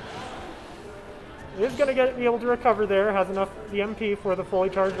 Is going to be able to recover there, has enough the MP for the fully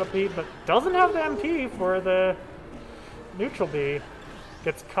charged up B, but doesn't have the MP for the neutral B.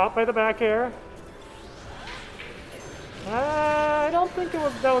 Gets caught by the back air. I don't think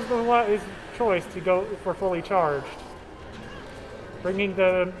that was the wise choice to go for fully charged. Bringing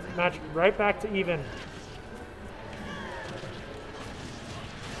the match right back to even.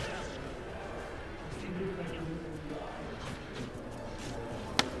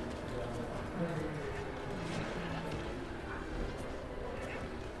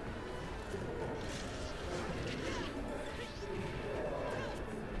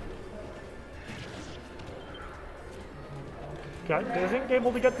 Isn't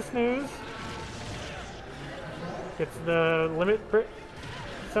able to get the snooze. Gets the limit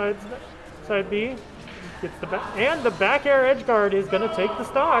side B. Gets the back, and the back air edge guard is going to take the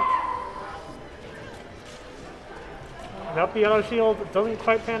stock. Without the auto shield, it doesn't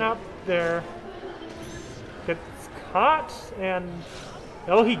quite pan out there. Gets caught, and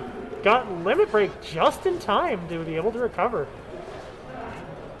oh, he got limit break just in time to be able to recover.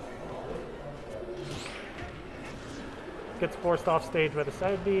 Gets forced off stage by the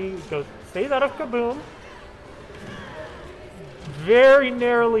side B, stays out of kaboom. Very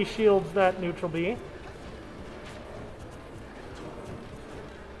narrowly shields that neutral B.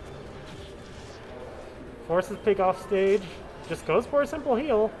 Forces Pig off stage, just goes for a simple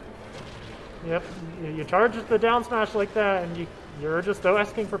heal. Yep, you charge the down smash like that and you're just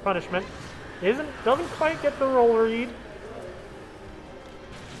asking for punishment. Doesn't quite get the roll read.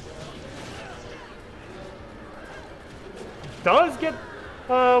 Does get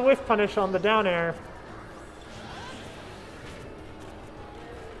whiff punish on the down air.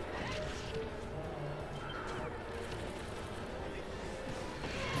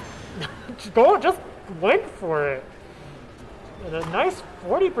 Just went for it. And a nice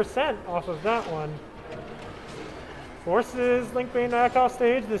 40% off of that one. Forces Link Bane back off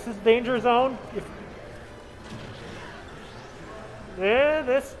stage. This is danger zone.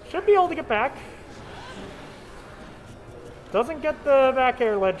 This should be able to get back. Doesn't get the back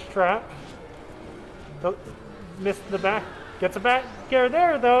air ledge trap. Missed the back. Gets a back air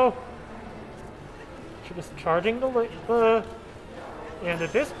there though. Just charging the and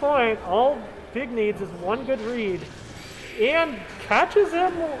at this point, all Pig needs is one good read, and catches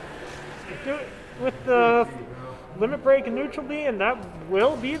him with the limit break and neutral B, and that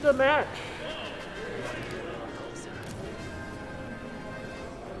will be the match.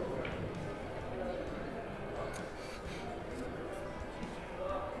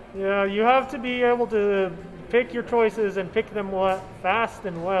 Yeah, you have to be able to pick your choices and pick them fast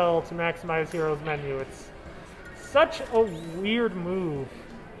and well to maximize Hero's menu. It's such a weird move.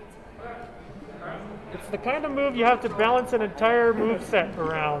 It's the kind of move you have to balance an entire move set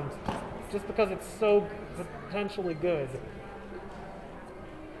around, just because it's so potentially good.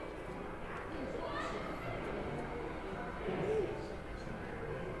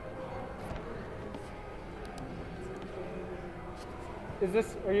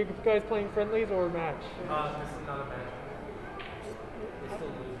 Are you guys playing friendlies or match? This is not a match. It's still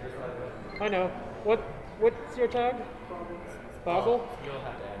losers, by the way. I know. What's your tag? Boggle? You'll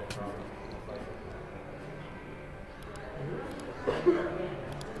have to add it probably.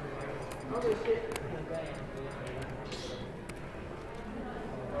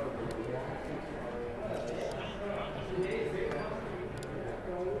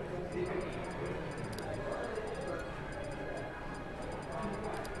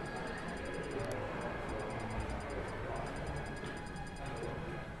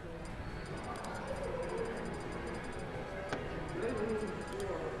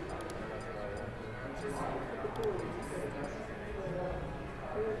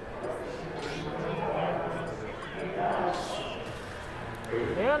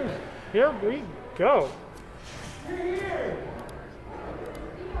 And here we go.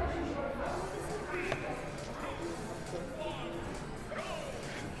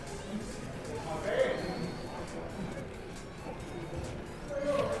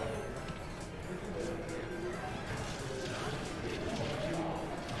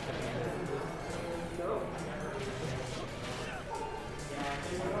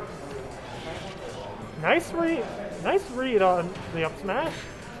 Nice read on the up smash.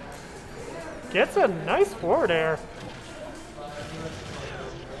 Gets a nice forward air.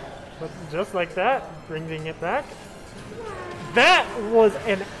 But just like that, bringing it back. That was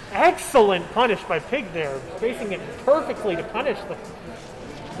an excellent punish by Pig there, spacing it perfectly to punish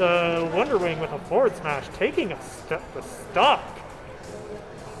the Wonder Wing with a forward smash, taking a stock.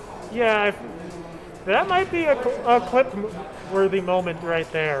 Yeah, that might be a clip-worthy moment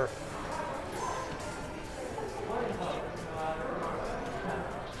right there.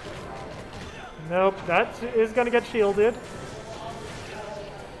 Nope, that is going to get shielded.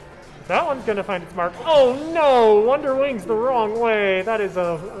 That one's going to find its mark. Oh no! Wonder Wing's the wrong way. That is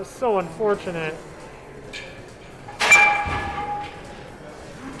so unfortunate.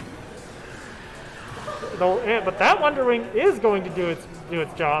 But that Wonder Wing is going to do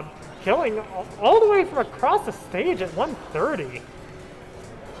its job, killing all the way from across the stage at 130.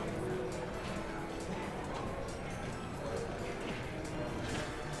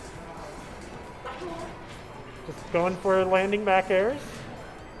 Just going for landing back airs.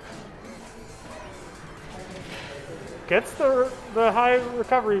 Gets the high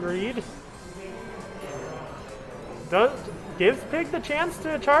recovery read. Gives Pig the chance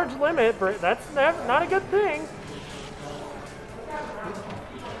to charge limit, but that's not a good thing.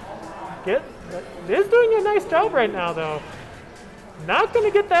 Is doing a nice job right now, though. Not going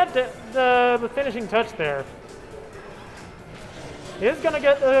to get that the finishing touch there. Is going to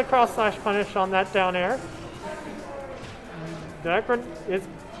get the cross slash punish on that down air. The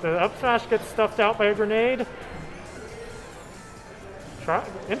up smash gets stuffed out by a grenade.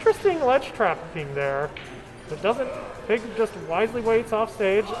 Interesting ledge trapping there. It doesn't. Pig just wisely waits off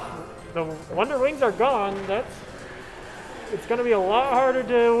stage. The Wonder Wings are gone. It's going to be a lot harder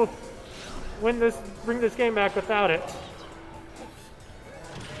to bring this game back without it.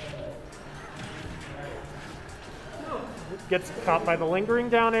 Gets caught by the lingering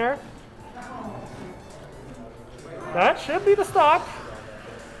down air. That should be the stock.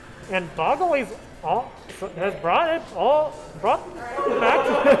 And Boggle has brought it back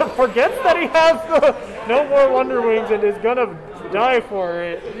to forgets that he has no more Wonder Wings and is gonna die for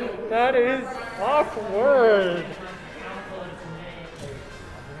it. That is awkward.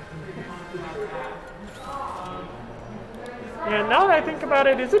 And now that I think about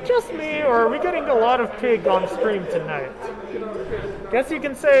it, is it just me or are we getting a lot of Pig on stream tonight? Guess you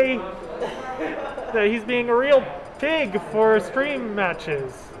can say that he's being a real pig for stream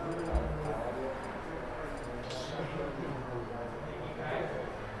matches.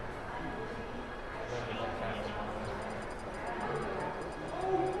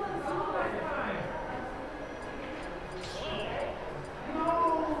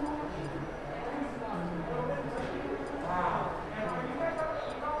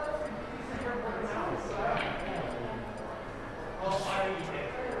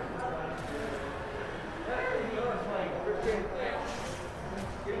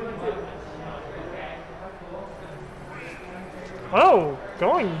 Oh,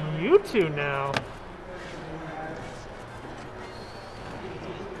 going U2 now.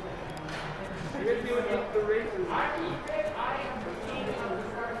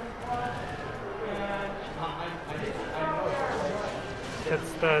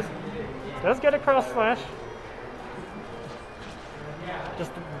 Does get a cross slash.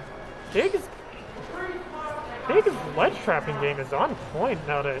 Just Pig's ledge trapping game is on point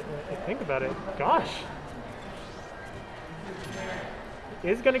now that I think about it. Gosh.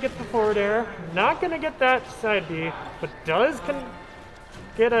 Is going to get the forward air. Not going to get that side B, but does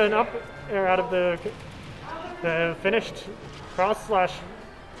get an up air out of the finished cross slash.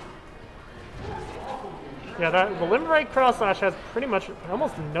 Yeah, the limb right cross slash has pretty much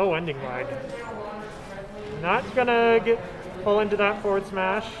almost no ending lag. Not going to pull into that forward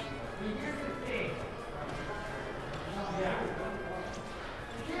smash.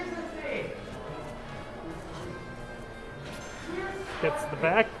 Gets the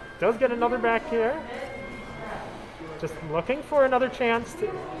back, does get another back here. Just looking for another chance to.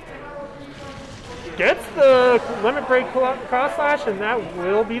 Gets the limit break cross slash, and that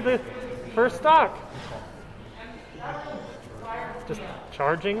will be the first stock. Just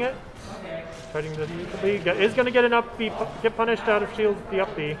charging it. Charging the B. Is going to get an up B, get punished out of shield the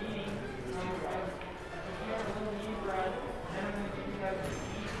up B.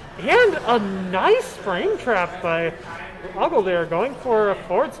 And a nice frame trap by Uggle there, going for a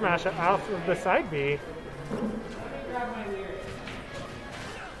forward smash off of the side B.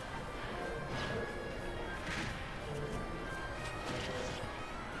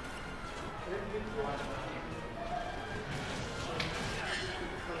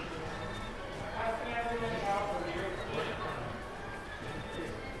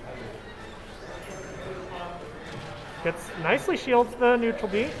 Gets nicely shields the neutral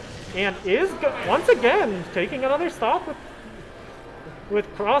B, and is once again taking another stop with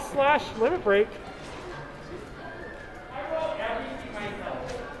cross slash limit break.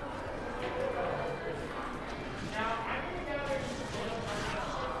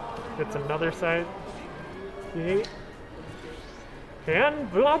 Gets another side B. Can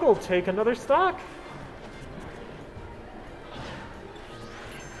Uggle take another stock?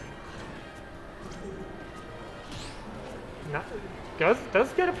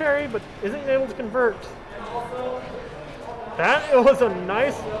 Does get a parry, but isn't able to convert. That was a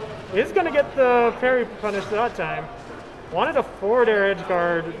nice, is going to get the parry punish that time. Wanted a forward air edge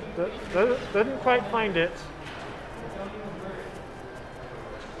guard, didn't quite find it.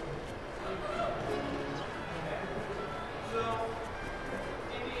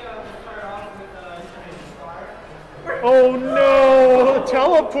 Oh no!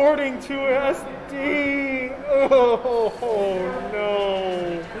 Teleporting to SD! Oh no!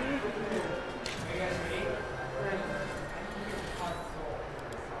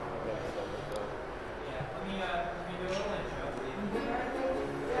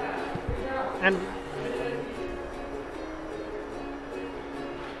 And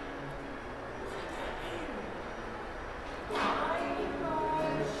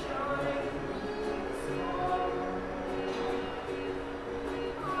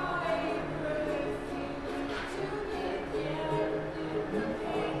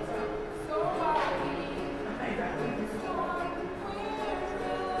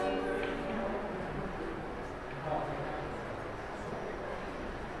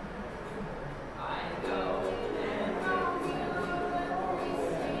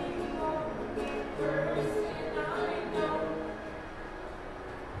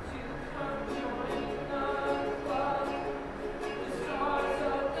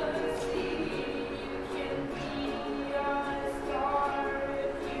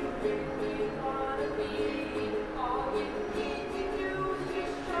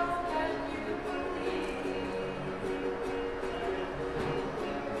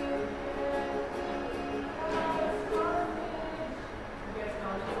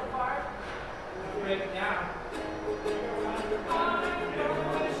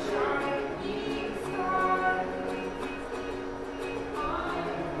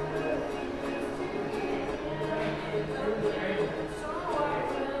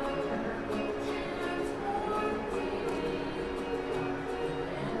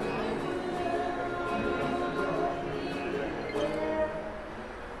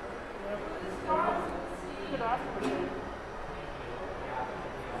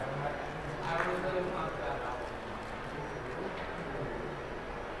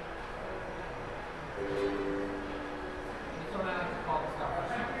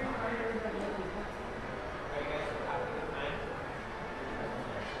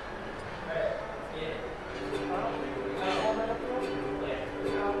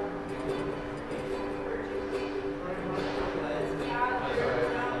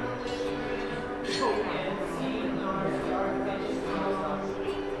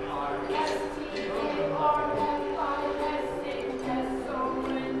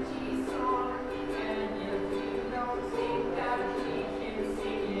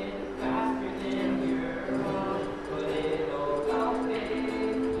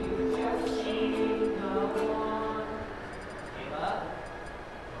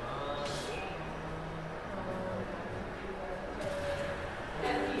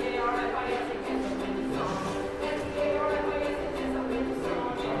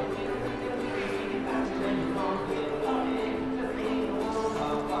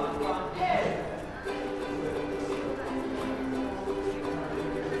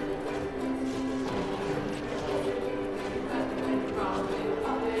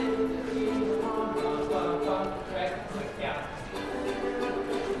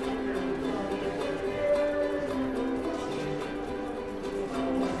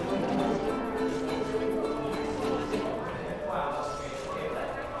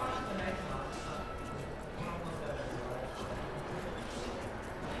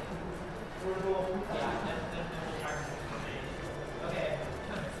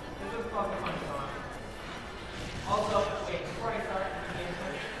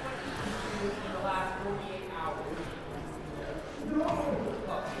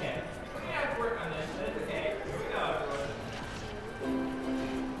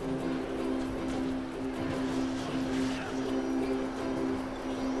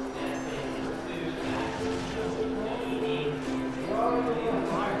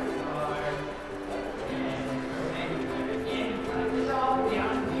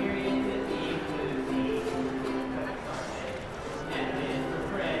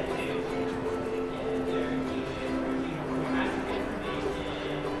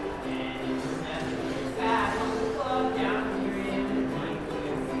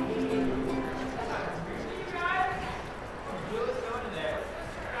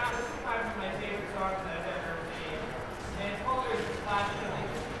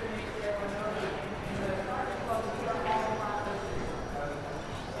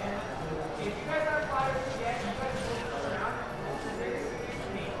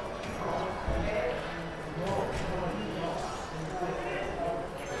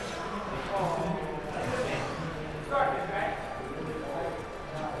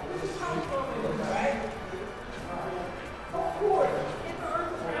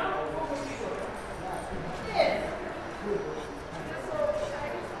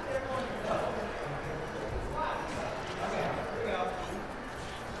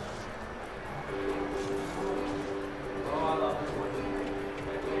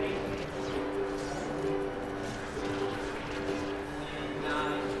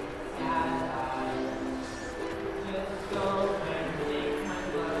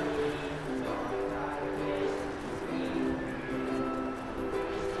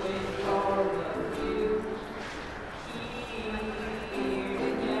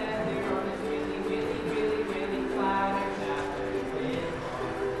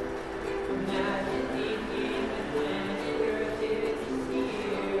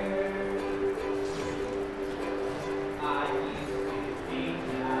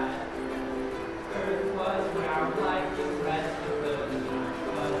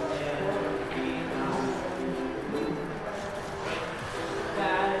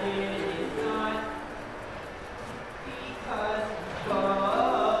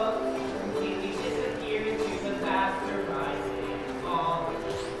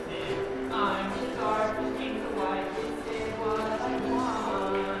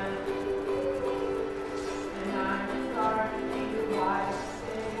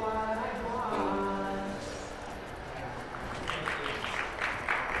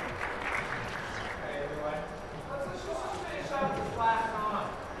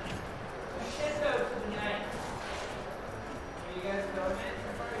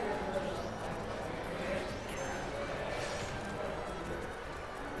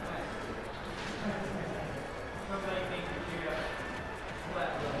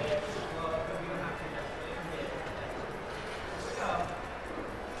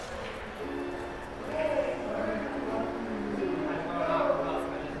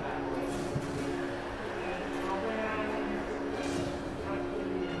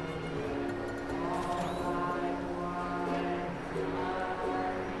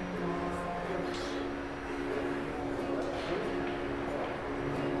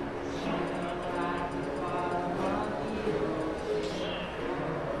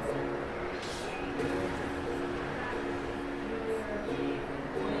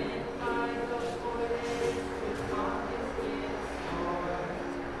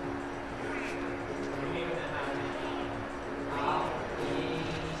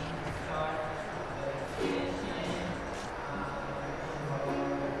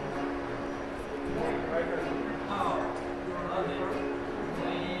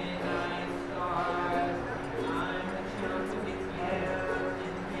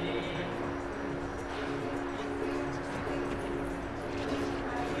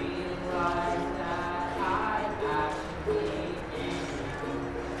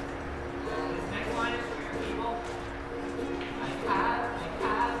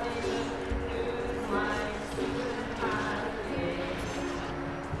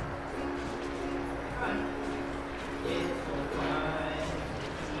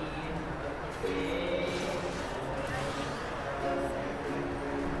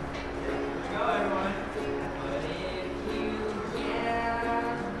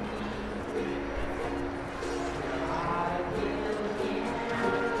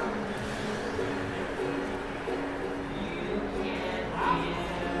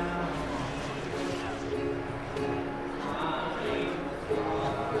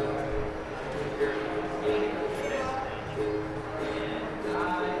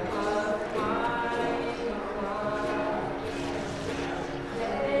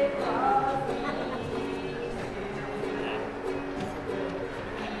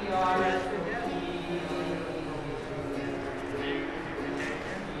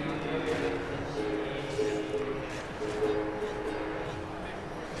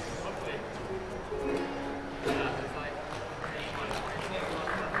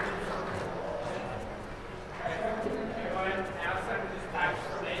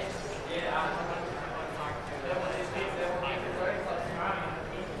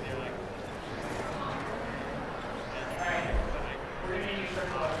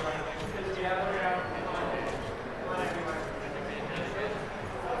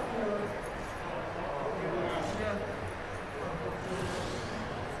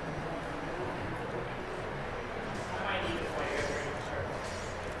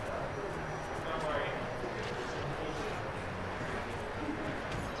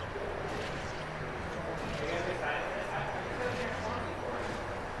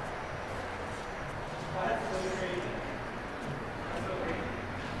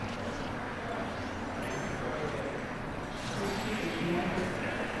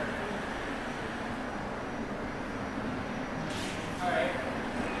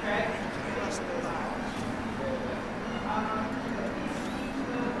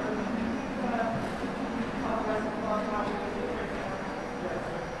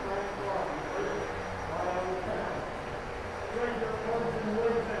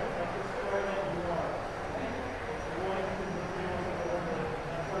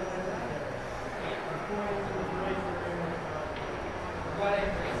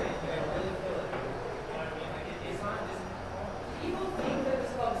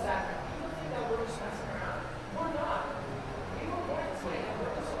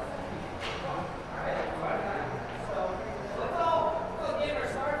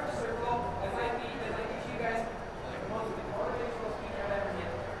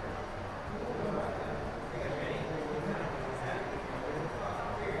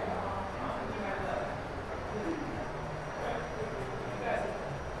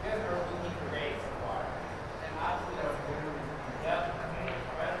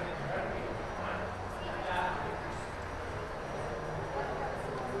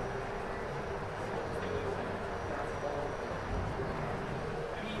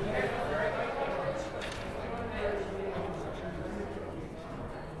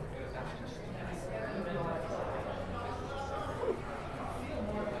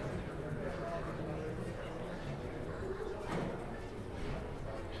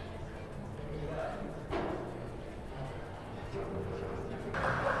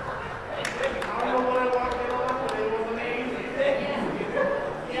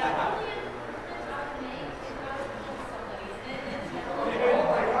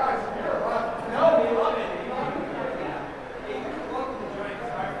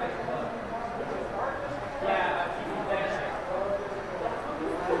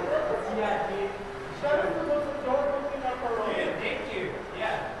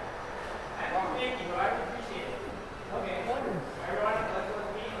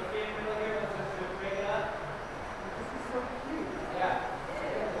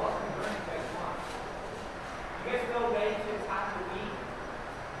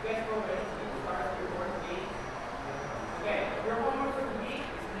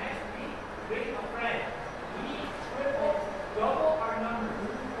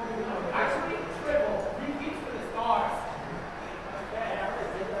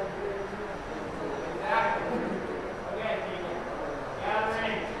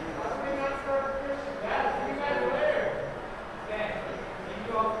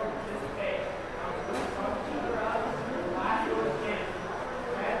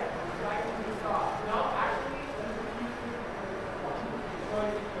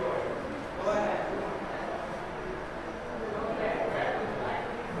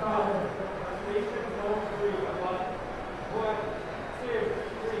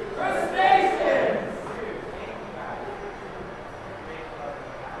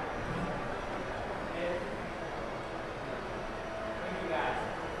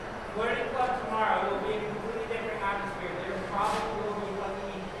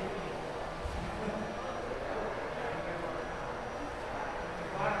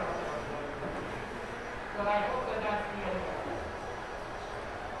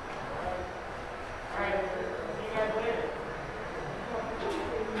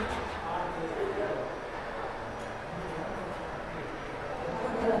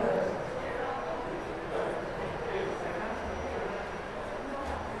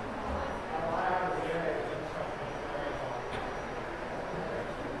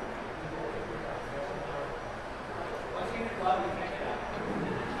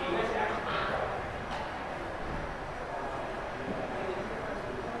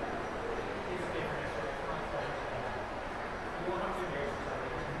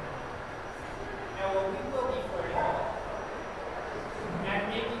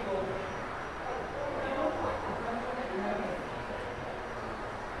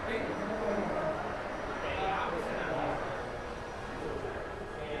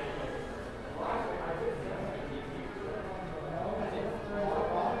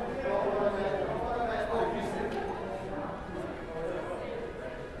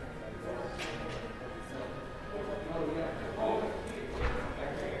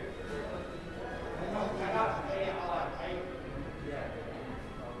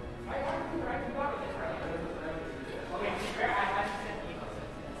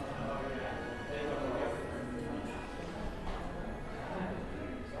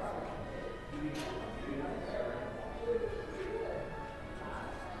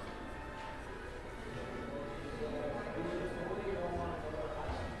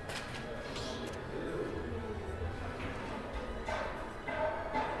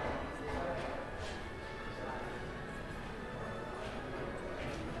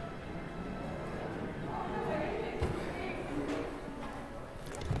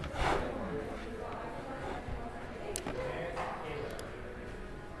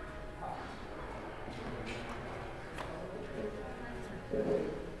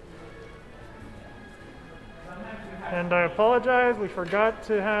And I apologize, we forgot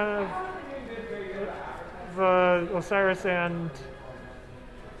to have Osiris and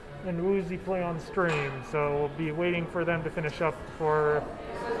Woozy play on stream, so we'll be waiting for them to finish up before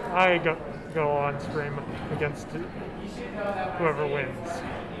I go on stream against whoever wins.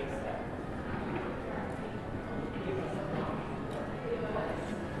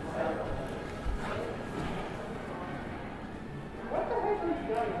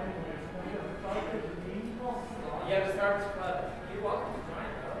 Yeah, the Starbucks Club. You're welcome to join,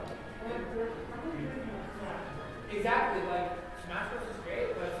 though. Exactly, like, Smash Bros is great,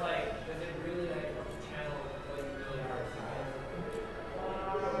 but it's like, does it really, like, channel what you really are inside?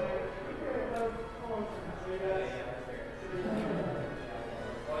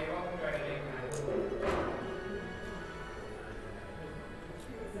 Well, you're welcome to join anything.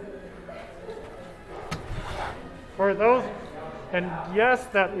 For those, and yes,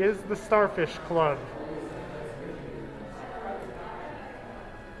 that is the Starfish Club.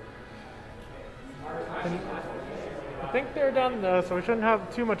 And I think they're done though, so we shouldn't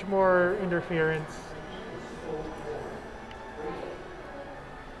have too much more interference.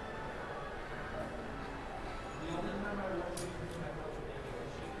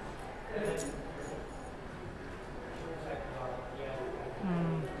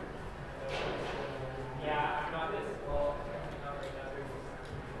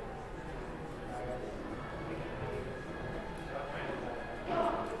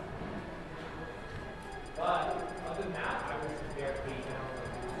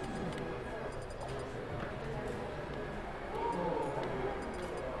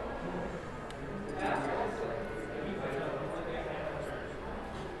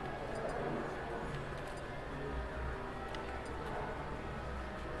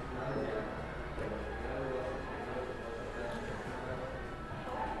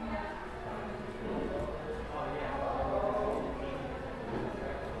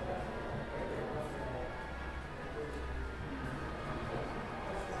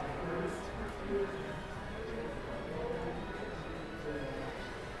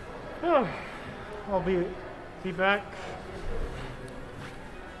 I'll be back.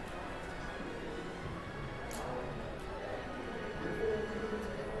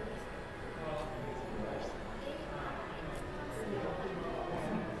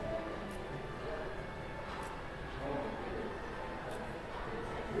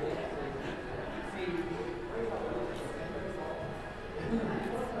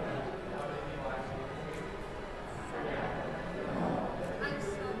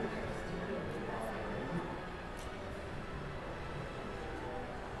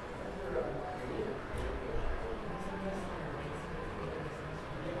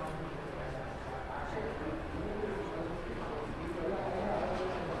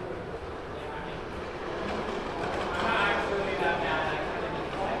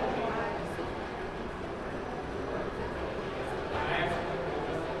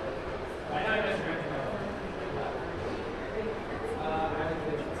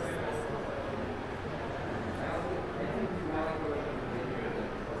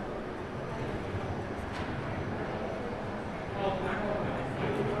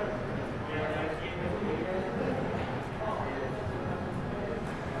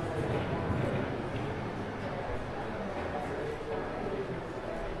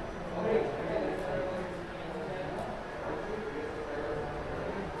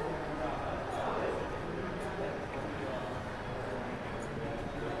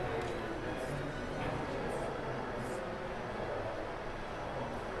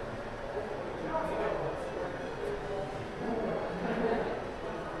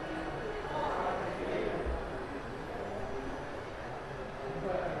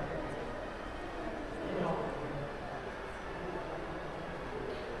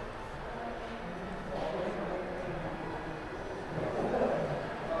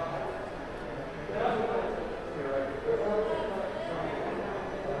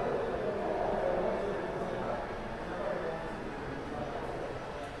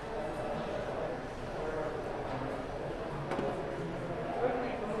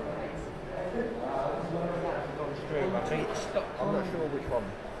 I'm not sure which one.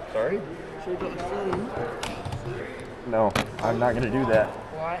 Sorry? No, I'm not going to do that.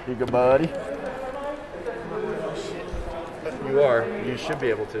 Why? You good, buddy? You are. You should be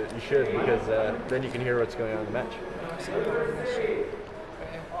able to. You should, because then you can hear what's going on in the match.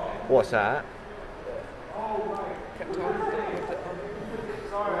 What's that?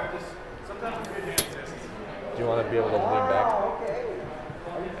 Do you want to be able to lean back?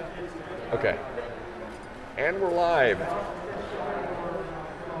 Okay. And we're live.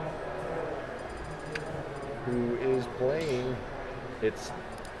 who is playing. Is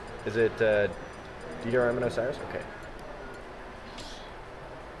it DDRM and Osiris? Okay.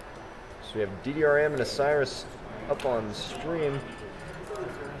 So we have DDRM and Osiris up on stream.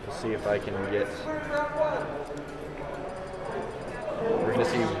 We'll see if I can get. We're gonna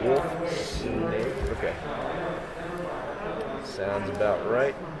see Wolf Snake. Okay. Sounds about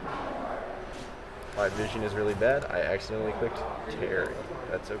right. My vision is really bad. I accidentally clicked Terry.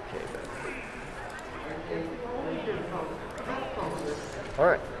 That's okay then.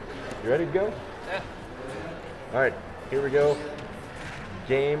 Alright. You ready to go? Yeah. Alright, here we go.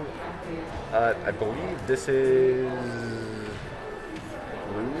 Game. I believe this is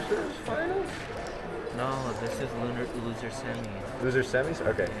losers finals? No, this is loser semis. Loser semis?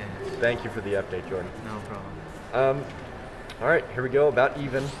 Okay. Yeah. Thank you for the update, Jordan. No problem. Alright, here we go. About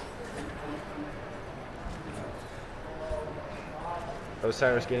even.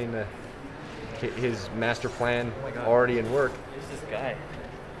 Osiris getting his master plan already in work. Who's this guy?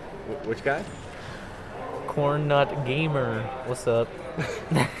 Which guy? Corn Nut Gamer. What's up?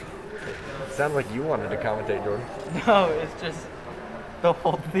 Sounded like you wanted to commentate, Jordan. No, it's just the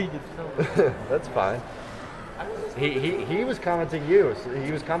whole thing is so. That's fine. He was commenting you. So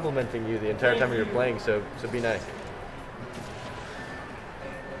he was complimenting you the entire time you were playing. So be nice.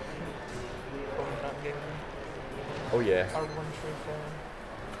 Oh yeah. Our one true fan.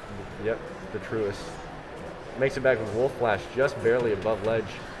 Yep, the truest. Makes it back with Wolf Flash just barely above ledge,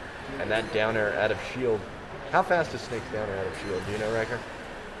 and that down air out of shield. How fast is Snake's down air out of shield? Do you know, Riker?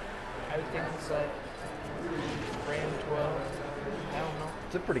 I would think it's like frame 12. I don't know.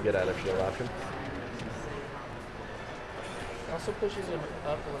 It's a pretty good out of shield option. It also pushes him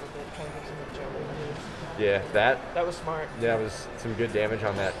up a little bit, kind of gives him a jump boost. Yeah, That was smart. yeah, it was some good damage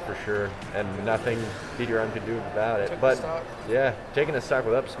on that for sure, and nothing DDRM could do about it. Took the But stock. yeah, taking a stock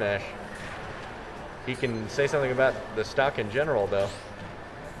with up smash. He can say something about the stock in general, though.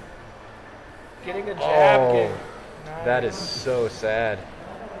 Getting a jab Oh, kick. Nice. that is so sad.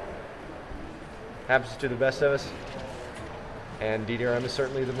 Happens to the best of us, and DDRM is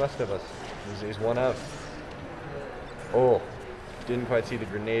certainly the best of us. He's one of. Oh, didn't quite see the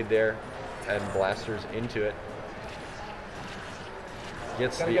grenade there, and blasters into it.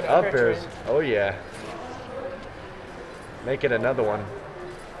 Gets Gotta the get up up air airs. train. Oh yeah. Make it another one.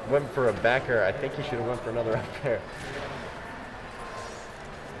 Went for a back air. I think he should have went for another up air.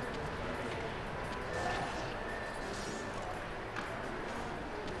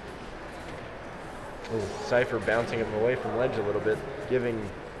 Ooh, Cypher bouncing him away from ledge a little bit, giving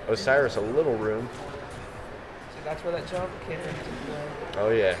Osiris a little room. So that's where that jump came into play. Oh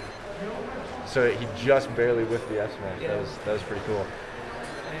yeah. So he just barely whiffed the F smash. Yeah. That was pretty cool.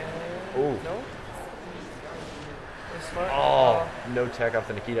 And Ooh. no? It was smart. Oh, no tech off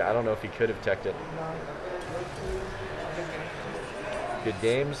the Nikita. I don't know if he could have teched it. No. Good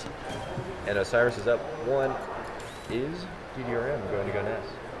games. And Osiris is up 1. Is DDRM going to go next?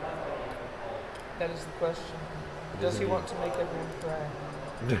 That is the question. Does he want to make everyone cry?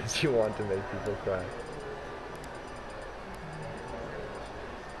 Does he want to make people cry?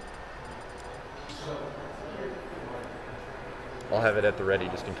 I'll have it at the ready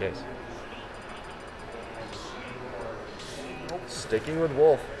just in case. Sticking with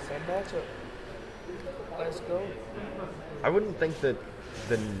Wolf. Same matchup. Let's go. I wouldn't think that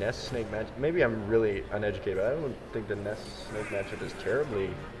the Ness Snake match. Maybe I'm really uneducated, but I wouldn't think the Ness Snake matchup is terribly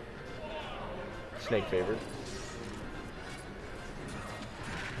Snake favored.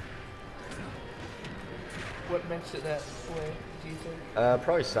 What makes it that way, do you think?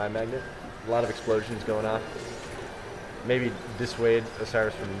 Probably Psy Magnet. A lot of explosions going off. Maybe dissuade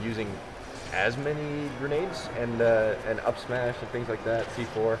Osiris from using as many grenades and up smash and things like that.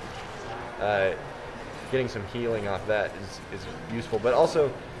 C4. Getting some healing off that is useful. But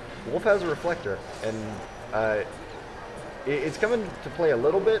also, Wolf has a reflector, and it's coming to play a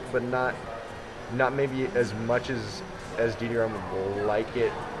little bit, but not maybe as much as DDRM would like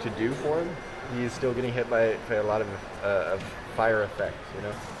it to do for him. He's still getting hit by a lot of fire effects, you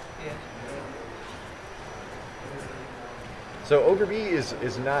know. Yeah. So Ogre B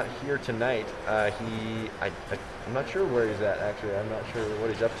is not here tonight. I'm not sure where he's at actually. I'm not sure what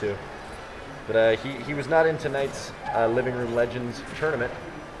he's up to. But he was not in tonight's Living Room Legends tournament.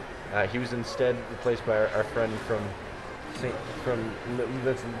 He was instead replaced by our friend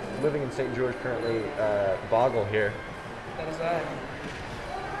that's living in St. George currently, Boggle here, That is I.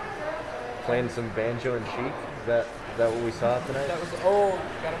 playing some banjo and chic. Is that what we saw tonight? That was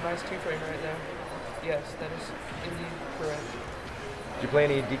got a nice 2-frame right there. Yes, that is indeed correct. Did you play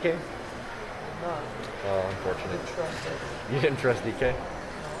any DK? Did not. Oh, I unfortunate. didn't trust it. You didn't trust DK?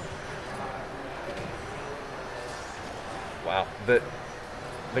 Wow.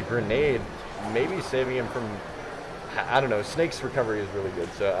 The grenade maybe saving him from, I don't know, Snake's recovery is really good,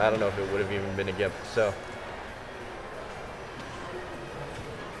 so I don't know if it would have even been a gimp. So,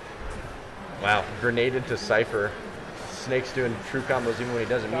 wow, grenade into Cypher. Snake's doing true combos even when he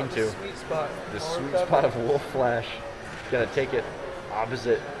doesn't mean to. Sweet spot. The sweet spot of Wolf Flash. Gonna take it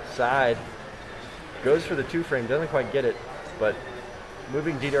opposite side. Goes for the 2-frame, doesn't quite get it, but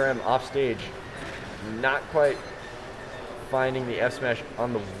moving DDRM off stage, not quite finding the F smash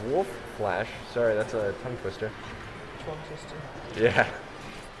on the Wolf Flash. Sorry, that's a tongue twister. Tongue twister. Yeah.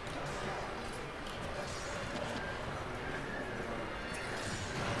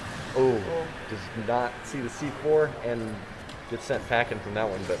 Oh, does not see the C4 and gets sent packing from that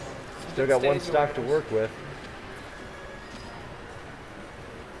one, but still got one stock to work with.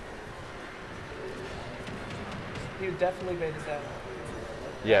 He definitely baited that.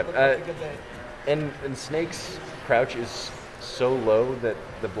 Yeah, Looked like a good bait. and Snake's crouch is so low that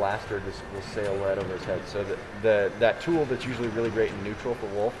the blaster just will sail right over his head. So that tool that's usually really great in neutral for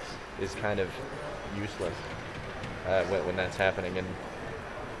Wolf is kind of useless when that's happening. And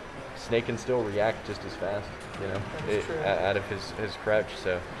Snake can still react just as fast, you know, out of his crouch.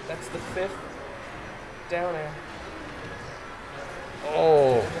 So that's the 5th down air.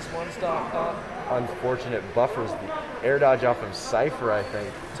 Oh, Just one stop. unfortunate buffers the air dodge off of Cypher, I think.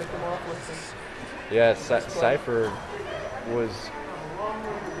 Took him off with his. Yeah, Cypher was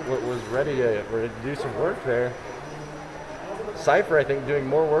ready to do some work there. Cypher, I think, doing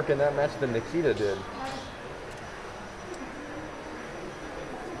more work in that match than Nikita did.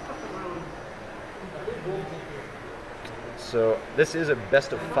 So this is a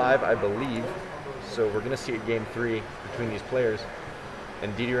best of 5, I believe. So we're going to see a game 3 between these players.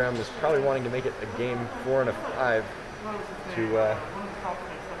 And DDRM is probably wanting to make it a game 4 and a 5 to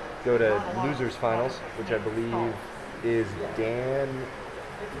go to losers finals, which I believe is Dan.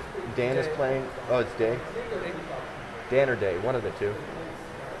 Dan is playing. Oh, it's Day. Dan or Day, one of the two.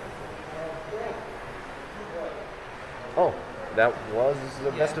 Oh, that was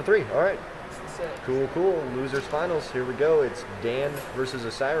the best of 3. All right. Cool, cool. Losers finals. Here we go. It's Dan versus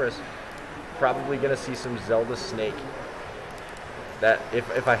Osiris. Probably gonna see some Zelda Snake. That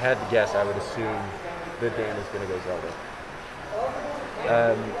if I had to guess, I would assume that Dan is gonna go Zelda.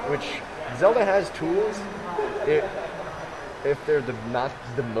 Which Zelda has tools. If they're not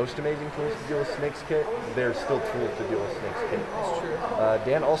the most amazing tools to deal with Snake's kit, they're still tools to deal with Snake's kit. That's true.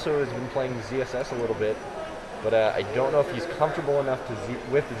 Dan also has been playing ZSS a little bit, but I don't know if he's comfortable enough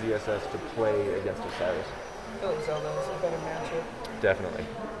with the ZSS to play against Osiris. I feel like Zelda is a better matchup. Definitely.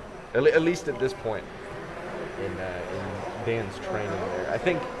 At least at this point in Dan's training there. I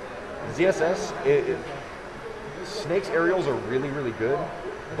think ZSS, Snake's aerials are really, really good,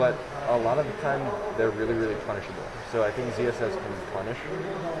 but a lot of the time they're really, really punishable. So I think ZSS can punish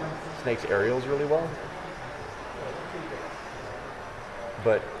Snake's aerials really well.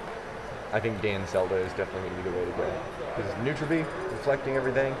 But I think Dan Zelda is definitely going to be the way to go. Because neutral B, reflecting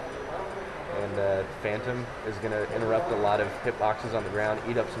everything, and Phantom is going to interrupt a lot of hitboxes on the ground,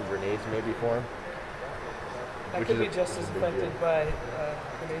 eat up some grenades maybe for him. That could be just as affected by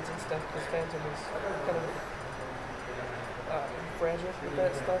grenades and stuff, because Phantom is kind of fragile with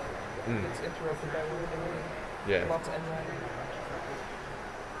that stuff. It's interrupted by one grenade. Yeah. Lots of end-line.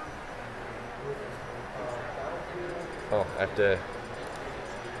 Oh, I have to...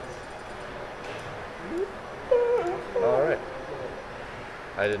 Alright.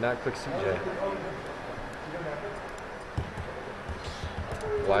 I did not click CJ.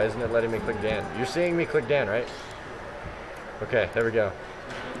 Why isn't it letting me click Dan? You're seeing me click Dan, right? Okay, there we go.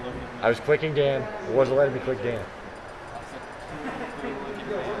 I was clicking Dan. It wasn't letting me click Dan.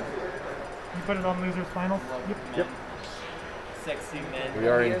 You put it on losers finals? Yep. Sexy man. We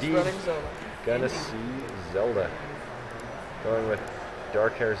are He is indeed running Zelda. gonna see Zelda. Going with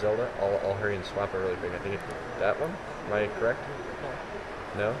dark hair Zelda. I'll hurry and swap it really quick. I think it's that one. Am I correct?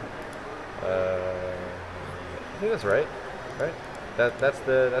 No? I think that's right. Right? That's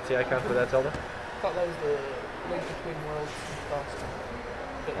the icon for that Zelda? I thought that was the link between worlds costume.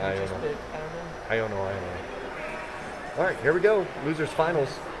 But I you don't just know. did, I don't know. I don't know. Alright, here we go. Losers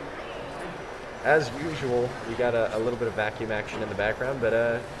finals. As usual, we got a little bit of vacuum action in the background,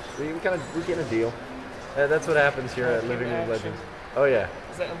 but we get a deal. That's what happens here at Living Room Legends. Oh yeah.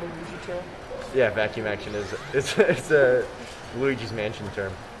 Is that a Luigi term? Yeah, vacuum action is it's a Luigi's Mansion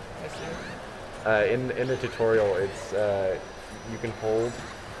term. I see. In the tutorial, it's you can hold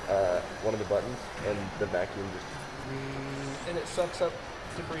one of the buttons and the vacuum just And it sucks up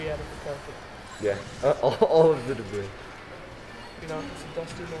debris out of the carpet. yeah all of the debris. You know, it's a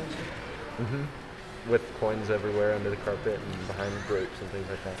dusty mansion. with coins everywhere under the carpet and behind drapes and things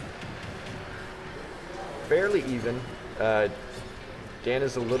like that. Fairly even. Dan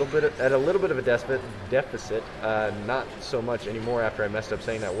is at a little bit of a deficit. Not so much anymore after I messed up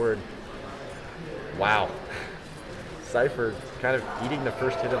saying that word. Wow. Cypher kind of eating the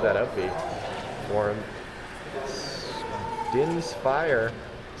first hit of that up B for him. Din's Fire,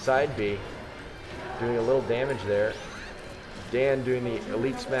 side B, doing a little damage there. Dan doing the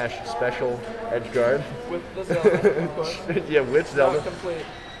Elite Smash special edge guard. With the Zelda, of course. Yeah, with Zelda. Not complete.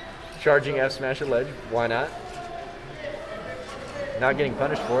 Charging F Smash at ledge, why not? Not getting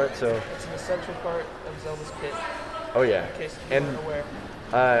punished for it, so. It's an essential part of Zelda's kit. Oh yeah. In case you weren't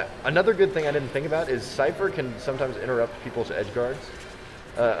aware. Another good thing I didn't think about is Cypher can sometimes interrupt people's edge guards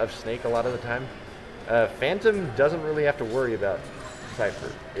of Snake a lot of the time. Phantom doesn't really have to worry about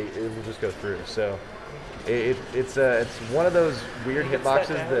Cypher. It will just go through. So it's one of those weird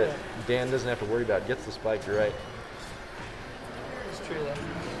hitboxes that Dan doesn't have to worry about. Gets the spike, you're right. It's true though.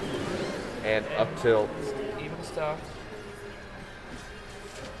 And up tilt. Even stock.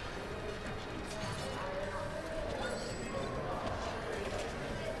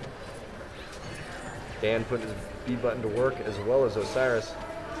 Dan putting his B button to work as well as Osiris.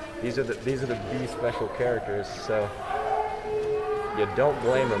 These are the B special characters, so you don't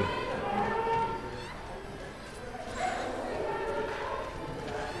blame him.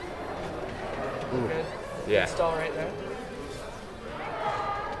 Ooh. Good. Yeah. Stall right there.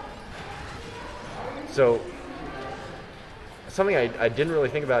 So something I didn't really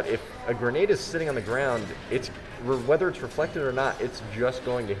think about, if a grenade is sitting on the ground, whether it's reflected or not, it's just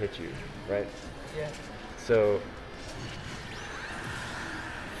going to hit you, right? Yeah. So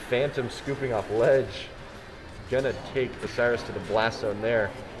Phantom scooping off ledge, gonna take Osiris to the blast zone there.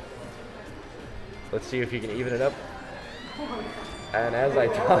 Let's see if he can even it up. And as I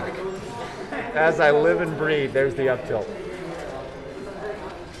talk, as I live and breathe, there's the up tilt.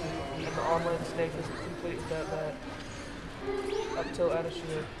 And the online Snake is complete without that up tilt out of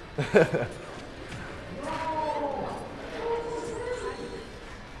shield.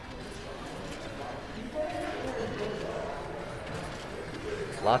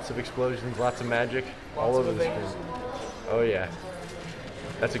 Lots of explosions, lots of magic, all Lots over of the screen. evades. Oh yeah,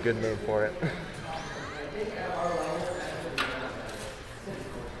 that's a good name for it.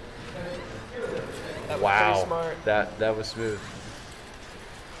 That was Wow, pretty smart. that was smooth.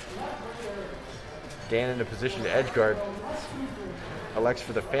 Dan in a position to edge guard. Elects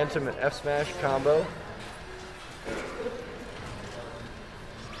for the Phantom and F Smash combo.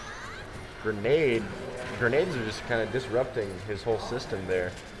 Grenades are just kind of disrupting his whole system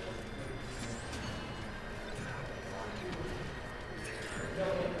there.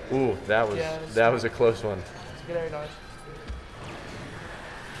 Ooh, that was a close one. It's a good air dodge.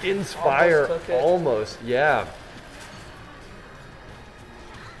 Inspire, Almost took it. almost, yeah.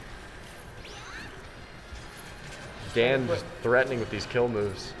 Dan just threatening with these kill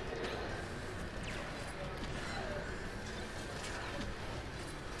moves.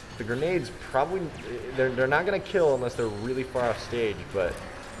 The grenades probably, they're not going to kill unless they're really far off stage, but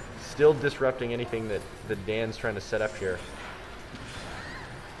still disrupting anything that Dan's trying to set up here.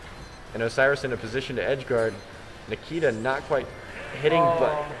 And Osiris in a position to edge guard. Nikita not quite hitting,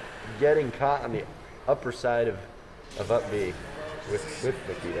 but getting caught on the upper side of up B with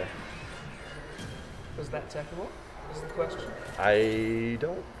Nikita. Was that technical? Is the question. I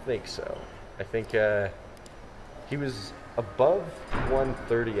don't think so. I think he was above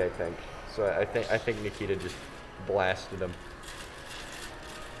 130, I think. So I think Nikita just blasted him.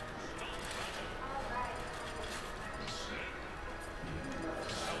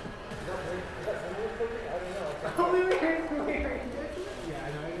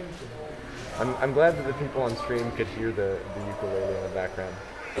 I'm glad that the people on stream could hear the ukulele in the background.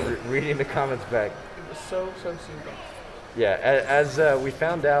 Reading the comments back. It was so soothing. Yeah, as we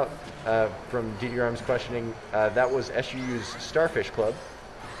found out from DD Arms questioning, that was SUU's Starfish Club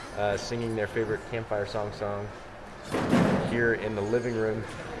singing their favorite campfire song here in the living room.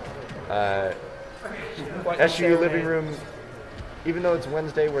 SUU living room, even though it's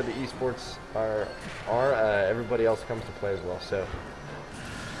Wednesday where the esports are everybody else comes to play as well. So.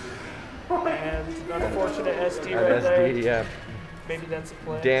 And unfortunate SD right SD, there. yeah. Maybe that's a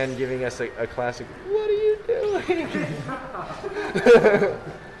play. Dan giving us a classic, what are you doing?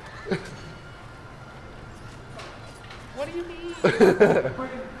 What do you mean?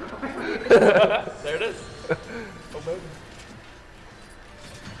 There it is. Oh, baby.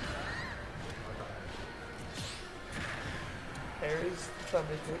 Harry's Thunder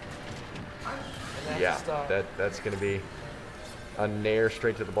Kick. And that's Yeah, a stop. that's going to be a nair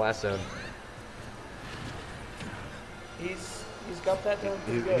straight to the blast zone. He's got that done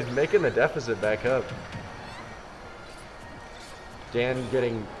pretty good. He's making the deficit back up. Dan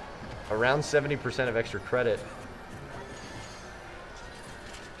getting around 70% of extra credit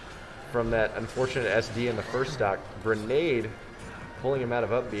from that unfortunate SD in the first stock. Grenade pulling him out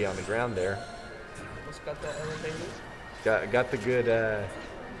of up B on the ground there. Almost got that elevated. Got the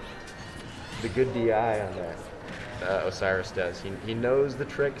good DI on that. Osiris does. He knows the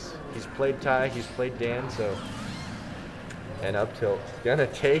tricks. He's played Ty. He's played Dan. So and up tilt gonna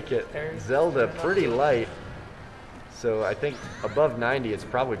take it. Zelda pretty light. So I think above 90, it's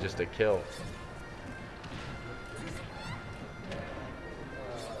probably just a kill.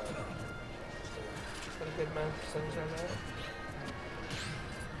 Got a good amount of percentage on that.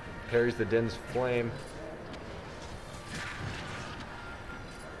 Parries the Din's flame.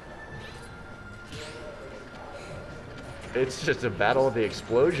 It's just a battle of the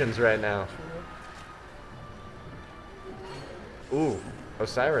explosions right now. Ooh,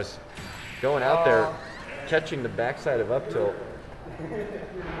 Osiris going out there, catching the backside of up tilt.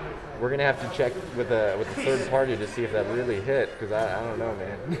 We're gonna have to check with a third party to see if that really hit, because I don't know,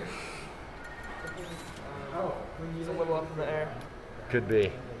 man. It's a little up in the air. Could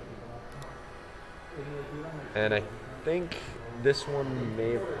be. And I think this one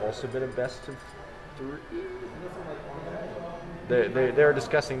may have also been a best of 3. They're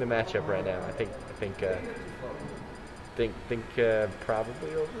discussing the matchup right now. I think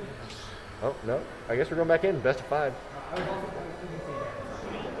probably over. Oh no! I guess we're going back in. Best of 5.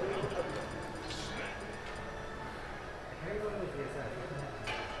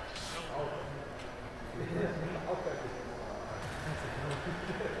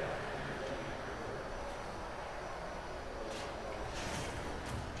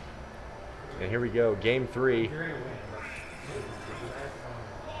 And here we go, game 3.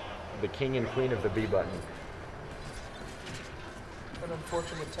 The king and queen of the B button. An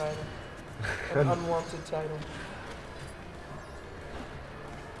unfortunate title. An unwanted title.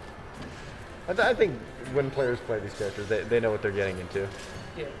 I think when players play these characters, they know what they're getting into.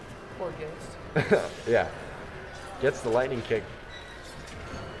 Yeah, or against. Yeah. Gets the lightning kick.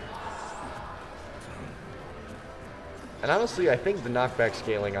 And honestly, I think the knockback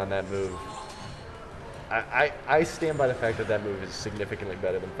scaling on that move, I stand by the fact that that move is significantly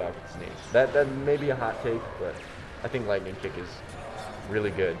better than Falcon's Knee. That may be a hot take, but I think lightning kick is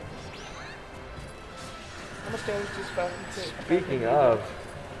really good. How much damage does Falcon take? Speaking of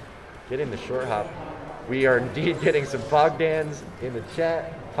getting the short hop, we are indeed getting some Pogdans in the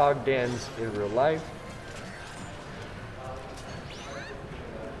chat, Pogdans in real life.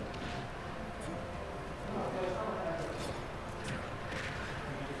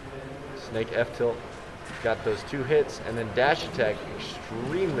 Snake F tilt, got those 2 hits, and then dash attack,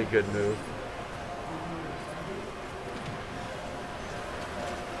 extremely good move.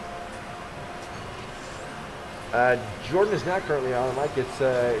 Jordan is not currently on the mic. It's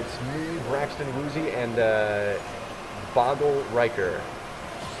me, Braxton Woozy, and Boggle Riker.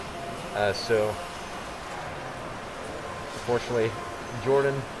 So unfortunately,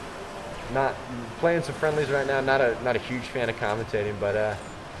 Jordan not playing some friendlies right now. Not a huge fan of commentating, but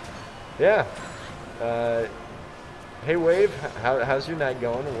yeah. Hey Wave, how's your night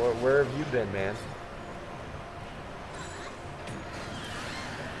going? Where have you been, man?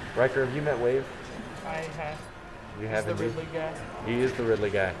 Riker, have you met Wave? I have. You have He's the indeed? Ridley guy. He is the Ridley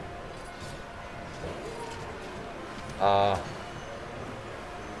guy.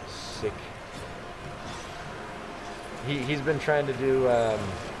 Sick. He's been trying to do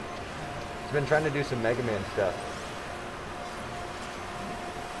some Mega Man stuff.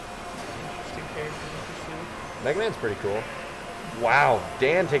 Interesting character to see. Mega Man's pretty cool. Wow,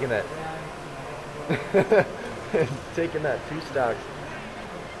 Dan taking that taking that 2 stock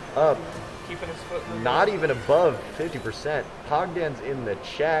up. Keeping his foot moving. Not even above 50%. Pogdan's in the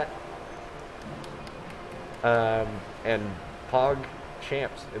chat. And Pog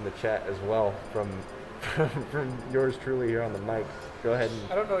Champs in the chat as well from yours truly here on the mic. Go ahead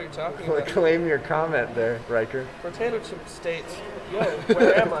I don't know what you're talking and about. claim your comment there, Riker. Potato Chip states, yo,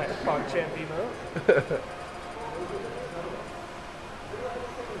 where am I, Pog Champ emote?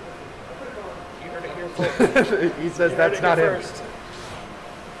 You heard it here first. He says that's not him. First.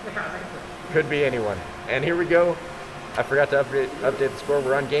 Could be anyone. And here we go. I forgot to update the score.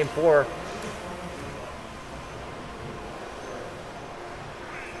 We're on game 4.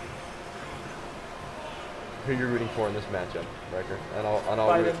 Who you're rooting for in this matchup, Riker? And I'll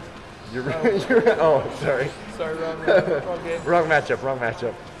Biden. You're oh, sorry. Sorry, wrong game. Wrong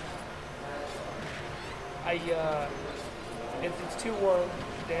matchup. It's 2-1.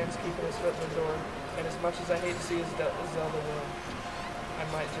 Dan's keeping his foot in the door. And as much as I hate to see Zelda win, I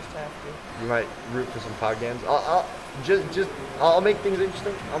might just have to. You might root for some Pogdans. I'll make things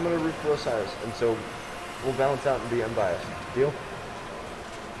interesting. I'm gonna root for Osiris, and so we'll balance out and be unbiased. Deal?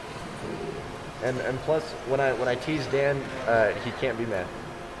 And plus, when I tease Dan, he can't be mad.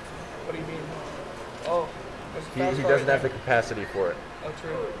 What do you mean? Oh, He doesn't have the capacity for it. Oh,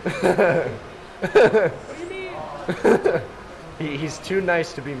 true. What do you mean? He's too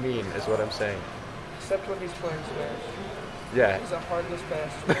nice to be mean, is what I'm saying. Except when he's playing Smash. Yeah. He's a heartless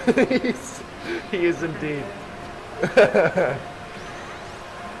bastard. He is indeed. And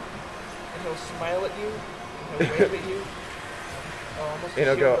he'll smile at you, and he'll wave at you. Oh, almost And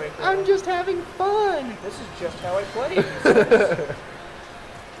a he'll go, shield breaker. I'm just having fun. This is just how I play. He says. I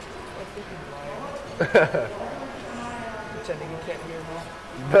think he's lying. Pretending he can't hear me.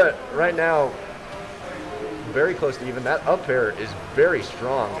 But right now, very close to even. That up air is very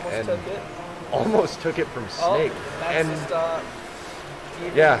strong. Almost and took it. almost took it from Snake. Oh, that's and the stop.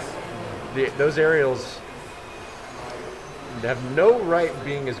 yeah, those aerials have no right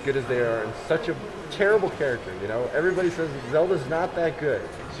being as good as they are, and such a terrible character. You know, everybody says Zelda's not that good.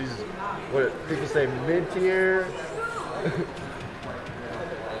 She's what people say mid-tier.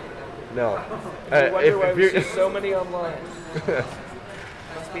 No. I wonder why we you're see so many online.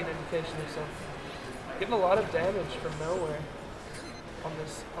 Must be an indication of something. Getting a lot of damage from nowhere on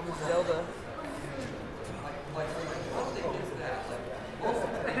this Zelda.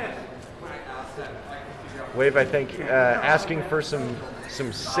 Wave, I think, asking for some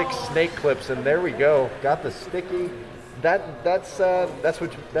sick Snake clips, and there we go. Got the sticky. That's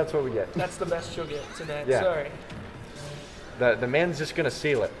what we get. That's the best you'll get tonight. Yeah. Sorry. The man's just gonna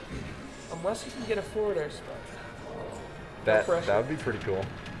seal it. Unless you can get a forward air spot. That pressure. would be pretty cool.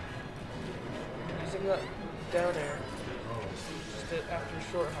 Using that down air. Just after a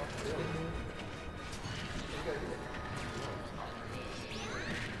short hop. It's good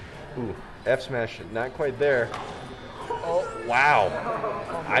move. Ooh, F smash, not quite there. Oh, Wow.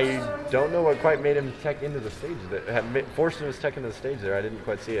 I don't know what quite made him tech into the stage. Forced him to tech into the stage there. I didn't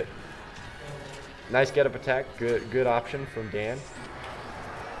quite see it. Nice get up attack. Good option from Dan.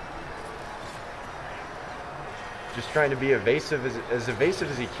 Just trying to be evasive as evasive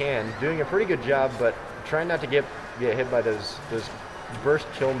as he can. Doing a pretty good job, but trying not to get hit by those burst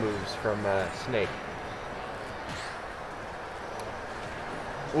kill moves from Snake.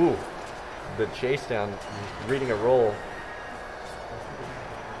 Ooh, the chase down, reading a roll.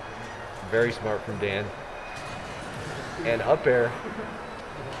 Very smart from Dan. And up air.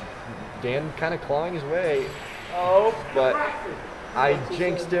 Dan kind of clawing his way. oh, But I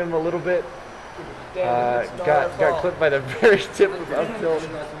jinxed him a little bit. damn it, it's not our Got fault. clipped by the very tip of up tilt.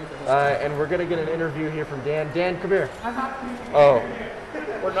 And we're gonna get an interview here from Dan. Dan, come here. Oh,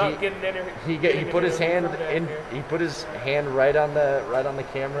 We're not he- getting an interview. he put his hand in. Here. He put his hand right on the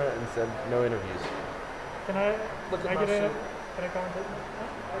camera and said no interviews. Can I Look can at I my get a suit. can I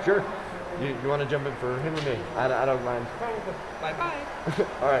commentate? Sure. You want to jump in for him or me? I don't mind. Bye-bye.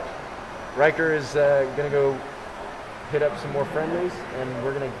 All right. Riker is gonna go hit up some more friendlies, and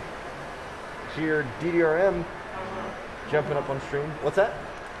we're gonna hear DDRM jumping up on stream. What's that?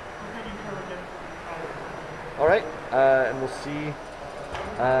 All right, and we'll see.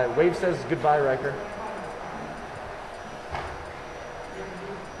 Wave says goodbye, Riker.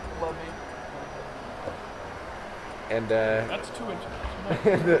 Love me. And That's 2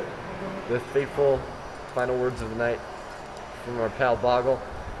 inches. the fateful final words of the night from our pal Boggle.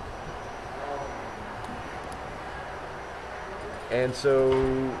 And so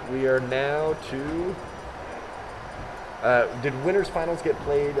we are now to. Did winners finals get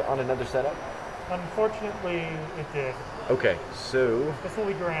played on another setup? Unfortunately, it did. Okay, so This will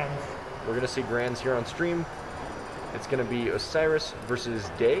be grand. we're gonna see grands here on stream. It's gonna be Osiris versus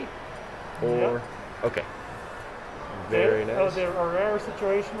Day, or okay, very nice. There's a rare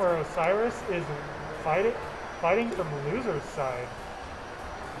situation where Osiris is fighting from the loser's side.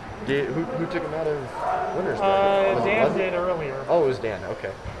 Who took him out of winners? Was it Dan London? did earlier. Oh, it was Dan.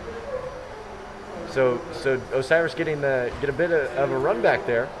 Okay. So Osiris get a bit of a run back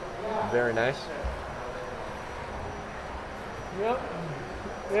there. Very nice. Yep.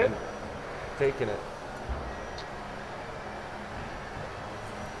 Yep. And taking it.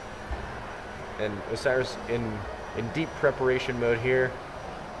 And Osiris in deep preparation mode here.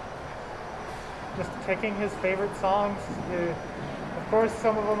 Just picking his favorite songs. Of course,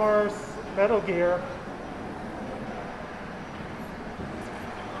 some of them are Metal Gear.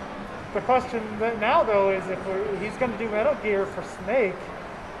 The question now, though, is if he's going to do Metal Gear for Snake,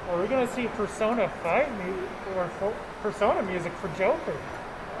 are we going to see Persona Persona music for Joker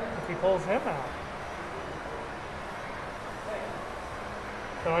if he pulls him out?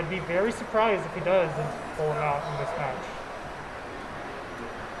 So I'd be very surprised if he does pull him out in this match.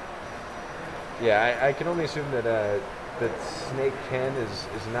 Yeah, I can only assume that that Snake Ken is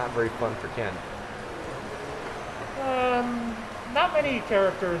not very fun for Ken. Not many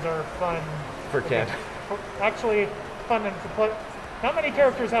characters are fun For Ken. Actually, fun and not many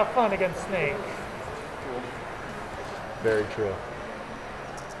characters have fun against Snake. Very true.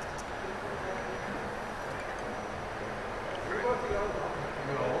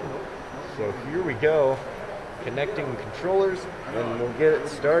 So here we go, connecting controllers, and we'll get it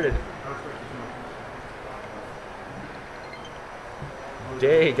started.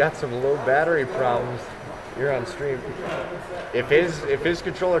 Day got some low battery problems here on stream. If his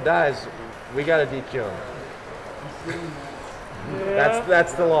controller dies, we gotta DQ him. Yeah.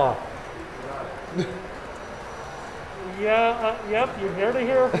 That's the law. Yeah, yep, you're here to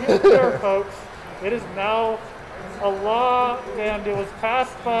hear, folks. It is now a law, and it was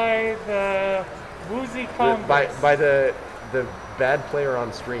passed by the Woozy Congress. By the bad player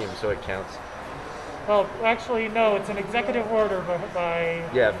on stream, so it counts. Well, actually, no, it's an executive order by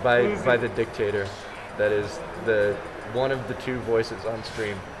by Woozy. the dictator. That is the one of the two voices on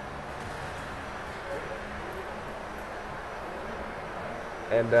stream.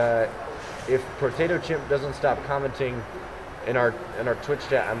 And if Potato Chimp doesn't stop commenting in our Twitch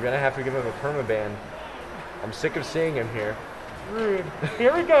chat, I'm gonna have to give him a permaban. I'm sick of seeing him here. Rude.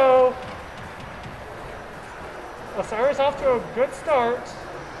 Here we go. Osiris off to a good start.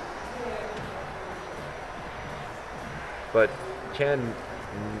 But Ken,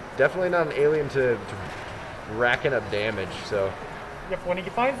 definitely not an alien to racking up damage. So Yep, when he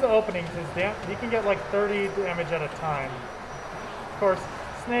finds the openings, he can get like 30 damage at a time. Of course,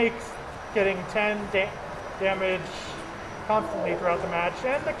 Snake's getting 10 damage constantly throughout the match,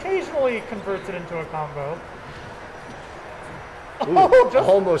 and occasionally converts it into a combo. ooh,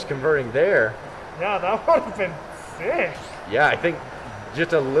 almost converting there. Yeah, that would have been sick. Yeah, I think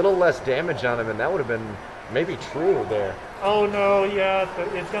just a little less damage on him, and that would have been maybe true there. Oh no, yeah,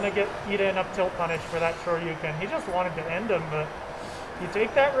 it's gonna get Ida up tilt punish for that Shoryuken. He just wanted to end him, but you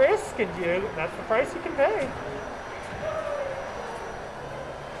take that risk, and that's the price you can pay.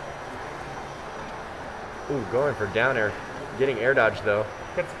 Ooh, going for down air. Getting air dodge, though.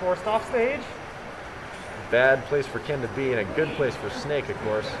 Gets forced off stage. Bad place for Ken to be, and a good place for Snake, of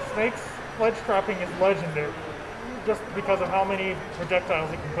course. Snake's ledge trapping is legendary, just because of how many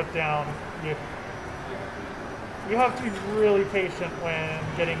projectiles he can put down. You have to be really patient when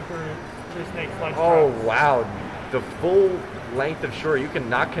getting through Snake's ledge Oh, traps. wow. The full length of Shoryuken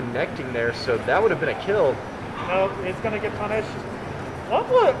not connecting there, so that would have been a kill. Nope, it's gonna get punished.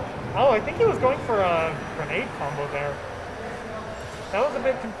 What? Oh, I think he was going for a grenade combo there. That was a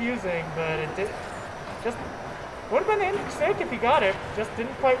bit confusing, but it did just would have been interesting if he got it. Just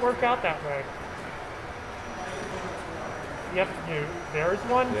didn't quite work out that way. Yep, there's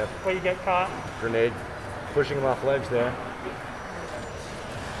one Yep. where you get caught. Grenade pushing him off ledge there.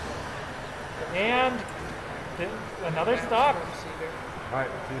 And another stock. All right,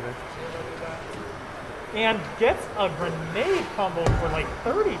 see you. And gets a grenade combo for like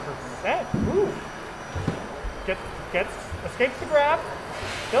 30%. Ooh. Escapes the grab.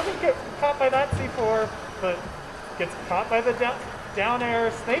 Doesn't get caught by that C4, but gets caught by the down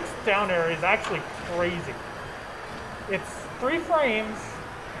air. Snake's down air is actually crazy. It's 3 frames,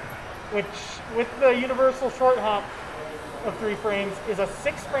 which with the universal short hop of 3 frames is a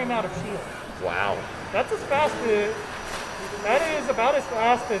 6 frame out of shield. Wow. That is about as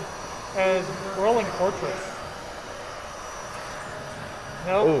fast as Whirling Fortress.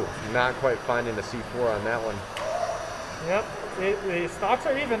 Nope. Ooh, not quite finding the C4 on that one. Yep. The stocks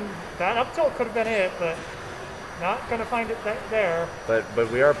are even. That up tilt could have been it, but not going to find it there. But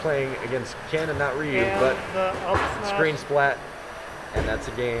we are playing against Ken and not Ryu, And but the up smash. screen splat, and that's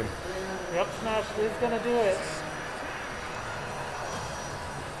a game. The up smash is going to do it.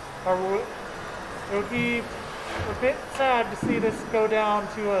 It would be a bit sad to see this go down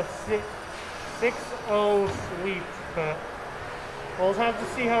to a 6-0 sweep, but we'll have to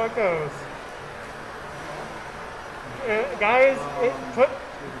see how it goes. Guys,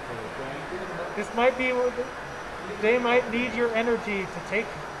 this might be. They might need your energy to take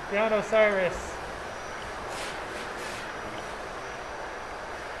down Osiris.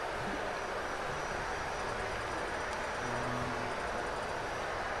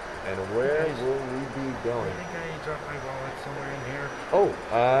 And where will we be going? I think I dropped my wallet somewhere in here. Oh,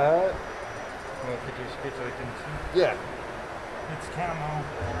 Well, could you speak so I can see? yeah. It's camo.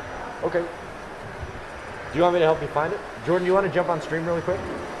 Okay. Do you want me to help you find it? Jordan, you want to jump on stream really quick?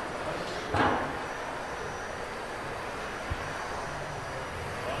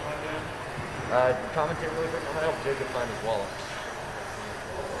 Commentate really quick. I'm gonna help Jacob find his wallet.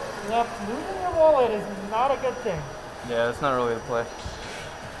 Yep, losing your wallet is not a good thing. Yeah, that's not really the play.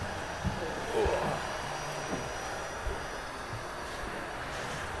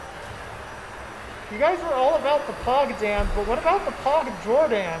 You guys are all about the Pog Dams, but what about the Pog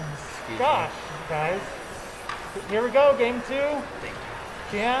Jordans? Gosh, guys. Here we go, game 2.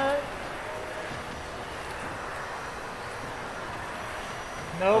 Yeah.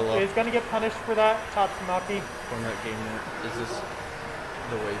 Nope, he's gonna get punished for that, Tatsumaki. On that game, is this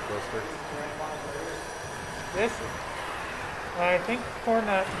the way buster? This, I think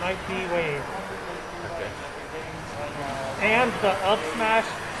Cornet might be wave. Okay. And the up smash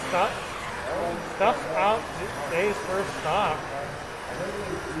stuff's out Day's first stock.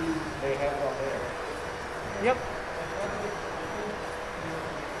 Yep.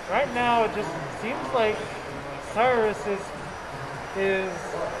 Right now it just seems like Cyrus is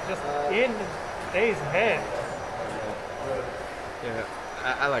just in Day's head. Yeah,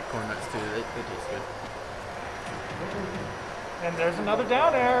 I like corn nuts too. They taste good. And there's another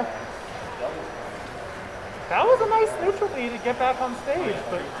down air. That was a nice neutral B to get back on stage,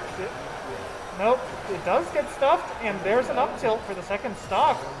 but nope, it does get stuffed, and there's an up tilt for the second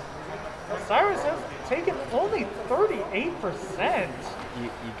stock. Cyrus has taken only 38%. You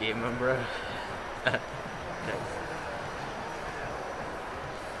gave him, bro.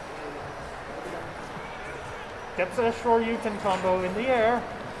 Gets a Shoryuken combo in the air.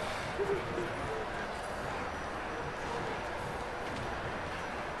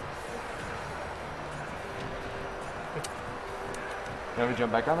 You want me to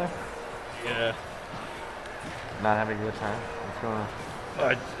jump back on there? Yeah. Not having a good time? What's going on?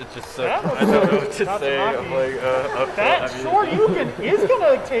 It's just so. That was I don't know what to not say. lucky. I'm like, That I mean, Shoryuken is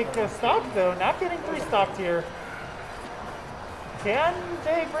going to take a stock, though. Not getting 3 stocked here. Can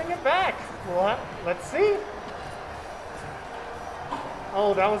they bring it back? Well, let's see.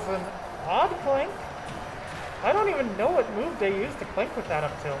 Oh, that was an odd clink. I don't even know what move they used to clink with that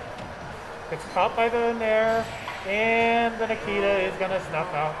up tilt. It's caught by the Nair, and the Nikita is going to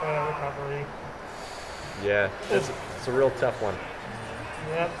snuff out the recovery. Yeah, it's a real tough one.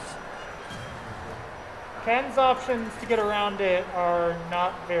 Yep. Ken's options to get around it are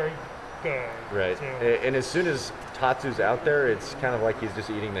not very good. Right. too. And as soon as Tatsu's out there, it's kind of like he's just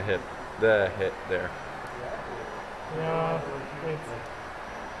eating the hit there. Yeah,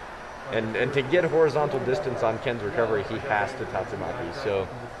 And to get horizontal distance on Ken's recovery, he has to Tatsumaki. So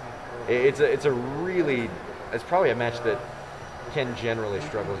it's probably a match that Ken generally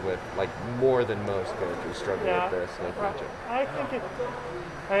struggles with, like more than most characters struggle with this matchup. I think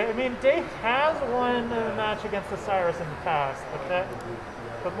I mean, Day has won a match against Osiris in the past,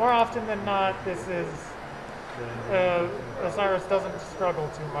 but more often than not, this is Osiris doesn't struggle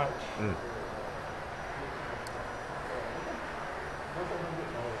too much. Mm.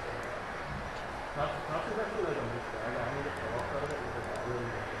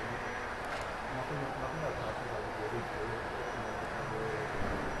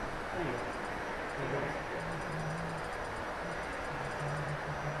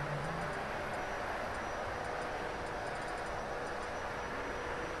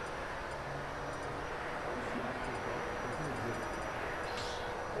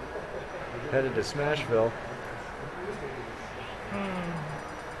 Headed to Smashville.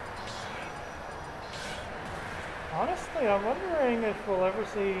 Honestly, I'm wondering if we'll ever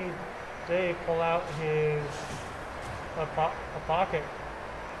see Day pull out his a pocket.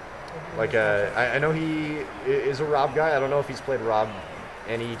 Like I know he is a Rob guy. I don't know if he's played Rob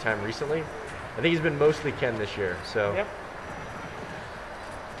any time recently. I think he's been mostly Ken this year. So. Yep.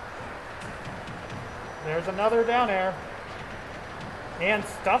 There's another down air. And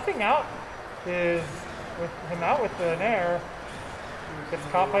stuffing out with him out with the nair. Gets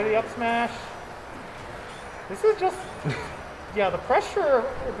caught by the up smash. This is just, yeah, the pressure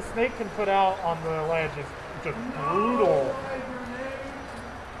the Snake can put out on the ledge is just brutal.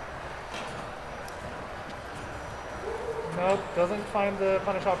 Nope, doesn't find the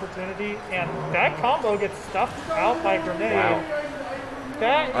punish opportunity, and that combo gets stuffed out by grenade. Wow.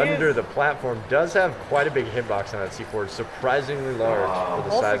 That Under is, the platform does have quite a big hitbox on that C4. It's surprisingly large for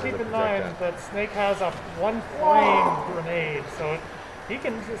the also size of keep the in mind projectile. that Snake has a one-frame grenade, so he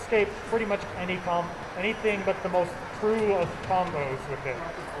can escape pretty much anything but the most true of combos with it.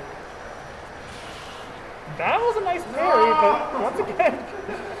 That was a nice parry, but once again,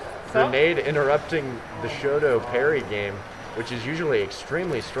 Grenade interrupting the Shoto parry game, which is usually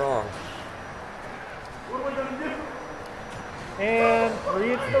extremely strong. and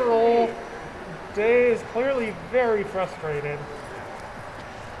reads the roll. Day is clearly very frustrated.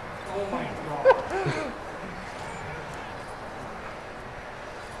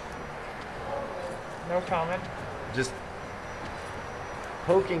 No comment. Just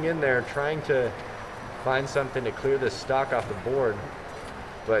poking in there, trying to find something to clear this stock off the board.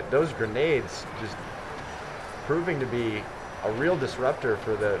 But those grenades just proving to be a real disruptor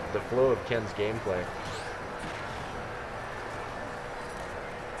for the flow of Ken's gameplay.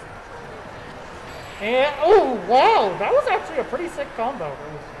 And, oh, wow, that was actually a pretty sick combo.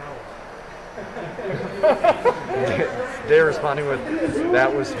 They're responding with,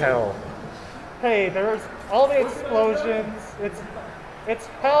 that was hell. Hey, there's all the explosions. It's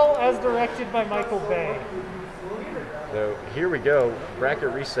hell as directed by Michael Bay. So here we go, bracket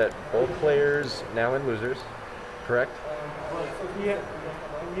reset. Both players now in losers, correct?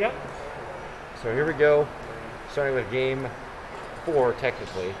 Yep. So here we go, starting with game 4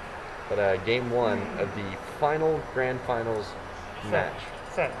 technically, but game 1 of the final grand finals match.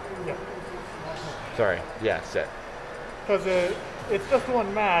 Set, yeah. Sorry, yeah, set. Because it's just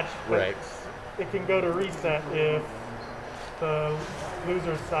one match, but Right. it can go to reset if the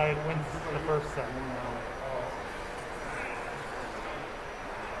loser side wins the first set.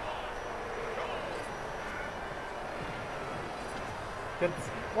 Gets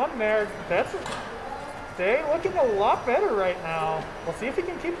one there. That's Day looking a lot better right now. We'll see if he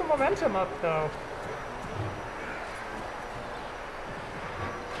can keep the momentum up though.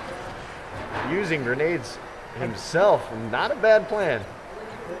 Using grenades himself, not a bad plan.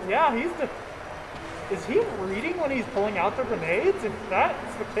 Yeah, is he reading when he's pulling out the grenades? If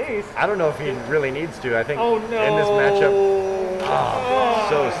that's the case. I don't know if he really needs to. I think Oh no. in this matchup,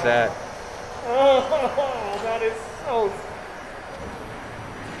 so sad. Oh, that is so.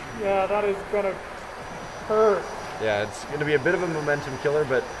 Yeah, that is gonna hurt. Yeah, it's going to be a bit of a momentum killer,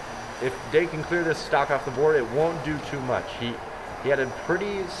 but if Day can clear this stock off the board, it won't do too much. He had a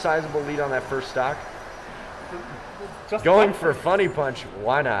pretty sizable lead on that first stock. Just Going like- for a funny punch,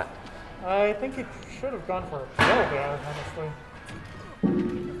 why not? I think he should have gone for a kill there,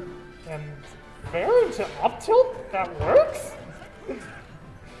 honestly. And fair into up tilt? That works?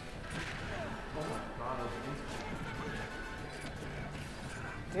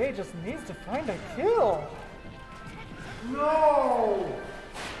 Day just needs to find a kill. No!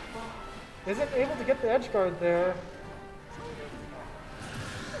 Isn't able to get the edge guard there.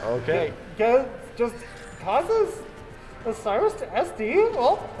 Okay. Just causes Osiris to SD?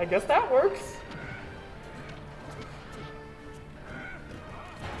 Well, I guess that works.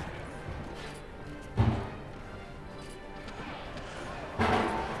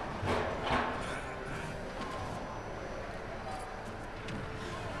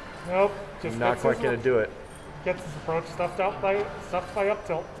 Nope. Just Not gets quite his- going to do it. Gets his approach stuffed by up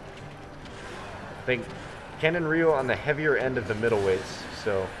tilt. I think Ken and Rio on the heavier end of the middleweights,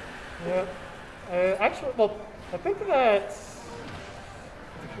 so Yeah. Actually, well, I think that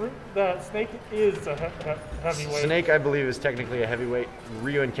Snake is a heavyweight. Snake, I believe, is technically a heavyweight.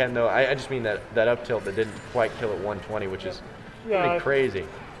 Rio and Ken, though, I just mean that up tilt that didn't quite kill at 120, which is Yeah. pretty crazy.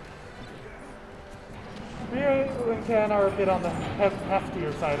 Rio and Ken are a bit on the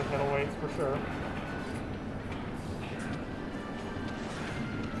heftier side of middleweights for sure.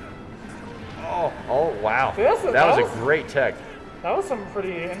 Oh, wow. That That was was- a great tech. That was some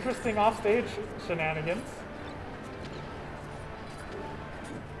pretty interesting offstage shenanigans.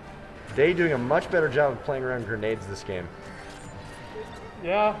 Day doing a much better job of playing around grenades this game.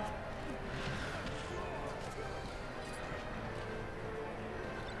 Yeah.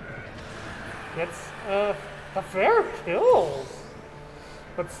 Gets a fair kill.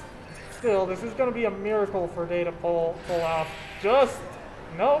 But still, this is going to be a miracle for Day to pull off. Just,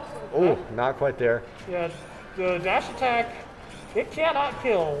 nope. Oh, not quite there. Yeah, the dash attack, it cannot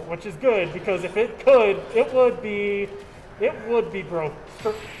kill, which is good, because if it could, it would be broke,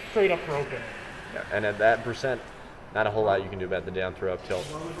 straight up broken. Yeah, and at that percent, not a whole lot you can do about the down throw up tilt.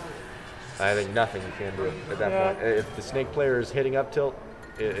 I think nothing you can do at that Yeah. point. If the Snake player is hitting up tilt,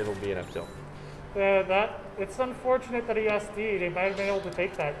 it'll be an up tilt. It's unfortunate that he SD'd. He might have been able to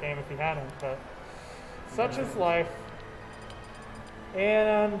take that game if he hadn't, but such is life.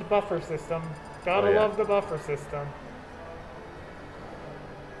 And buffer system. Gotta Oh, yeah. love the buffer system.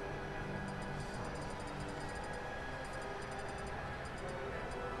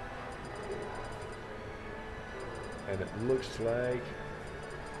 And it looks like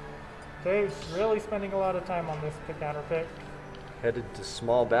Dave's really spending a lot of time on this counter pick. headed to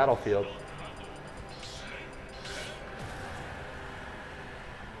small battlefield.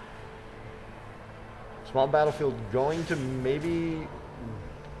 Small battlefield going to maybe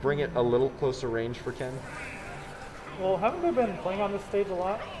bring it a little closer range for Ken. Well, haven't they been playing on this stage a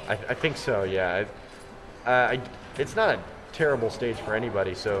lot? I think so, yeah. It's not a terrible stage for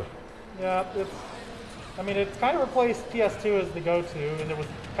anybody, so Yeah, I mean, it's kind of replaced PS2 as the go-to, and it was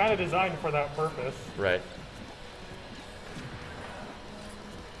kind of designed for that purpose. Right.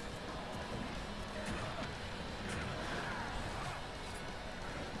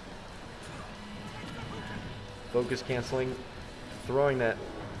 Focus canceling, throwing that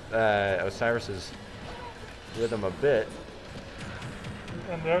Osiris's rhythm a bit.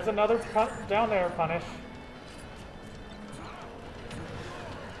 And there's another down there punish.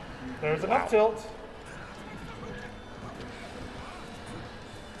 There's an up tilt.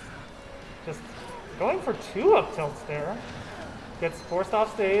 Just going for 2 up tilts there. Gets forced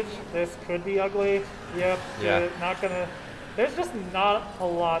off stage. This could be ugly. Yep. Yeah. Not gonna. There's just not a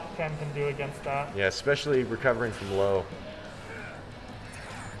lot Ken can do against that. Yeah, especially recovering from low.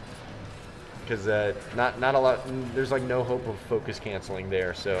 Because not a lot. There's like no hope of focus canceling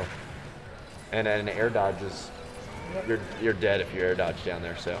there. So, and an air dodge is you're dead if you air dodge down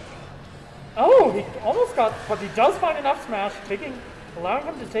there. So. Oh, he almost got, but he does find an up smash, allowing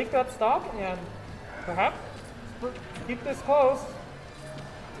him to take that stock and perhaps keep this close.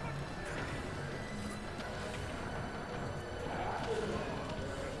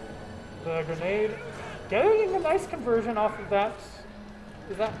 The grenade, getting a nice conversion off of that.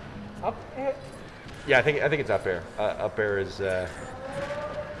 Is that up air? Yeah, I think it's up air. Up air is No.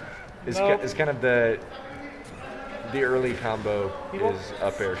 kind of the early combo is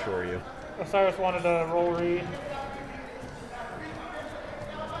up air Shoryu. Osiris wanted a roll read.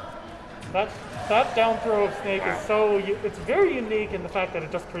 That down throw of Snake is it's very unique in the fact that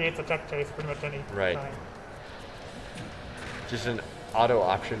it just creates a tech chase pretty much any Right. time. Just an auto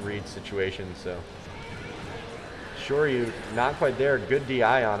option read situation, so. Shoryu, not quite there. Good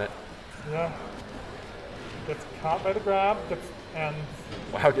DI on it. Yeah. Gets caught by the grab, and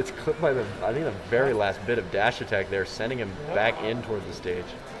Wow, gets clipped by I think the very last bit of dash attack there, sending him back in toward the stage.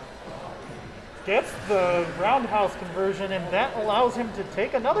 gets the roundhouse conversion, and that allows him to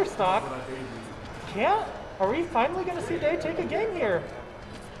take another stock. Are we finally going to see Day take a game here?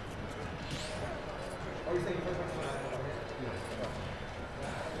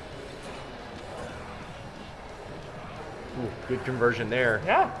 Ooh, good conversion there.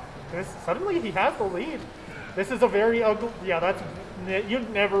 Yeah, suddenly he has the lead. This is a very ugly, you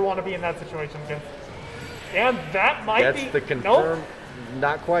never want to be in that situation again. And that might That's be, the confirm,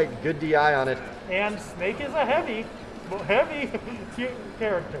 not quite, good DI on it. And Snake is a heavy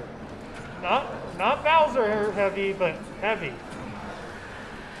character. Not Bowser heavy, but heavy.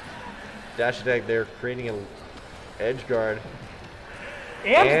 Dash attack there, creating an edge guard.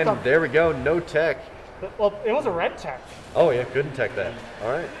 And there we go, no tech. well, it was a red tech. Oh yeah, couldn't tech that.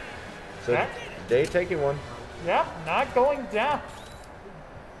 All right. So That- Day taking one. Yeah, not going down.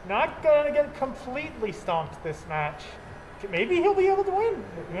 Not going to get completely stomped this match. Maybe he'll be able to win.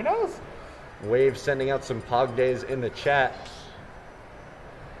 Who knows? Wave sending out some Pog Days in the chat.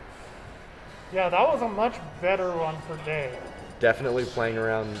 Yeah, that was a much better one for Day. Definitely playing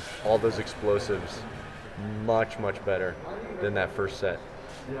around all those explosives. Much, much better than that first set.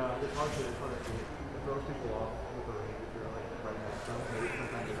 Yeah, it's hard to it throws people off with the range if you're like right next to them. Maybe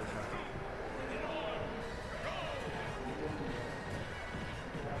sometimes it doesn't happen.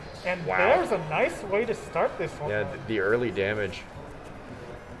 And Wow. there's a nice way to start this one. Yeah, the early damage.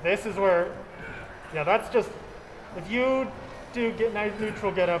 This is where, that's just, if you do get nice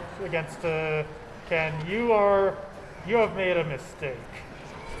neutral get up against Ken, you have made a mistake.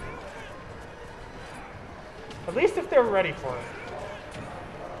 At least if they're ready for it.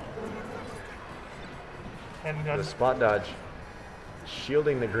 And The spot dodge.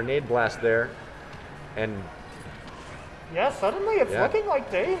 Shielding the grenade blast there. And suddenly it's Yeah. looking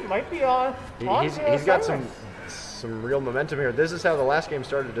like Dave might be on. he's got some real momentum here. This is how the last game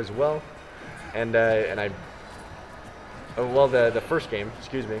started as well. And the first game,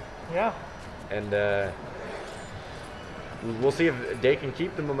 excuse me. Yeah. And we'll see if Day can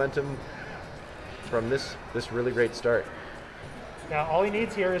keep the momentum from this really great start. Yeah, all he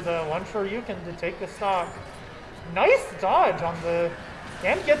needs here is one Shoryuken to take the stock. Nice dodge on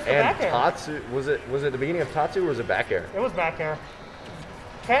and gets the And back air. Tatsu, was it the beginning of Tatsu or was it back air? It was back air.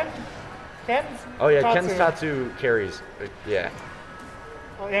 Ken's Oh yeah, Tatsu. Ken's Tatsu carries. Yeah.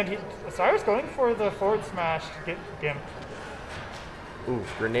 And Osiris going for the forward smash to get Gimp. Ooh,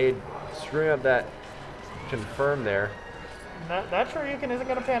 grenade screwing up that confirm there. That Shoryuken isn't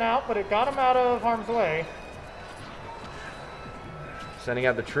going to pan out, but it got him out of harm's way. Sending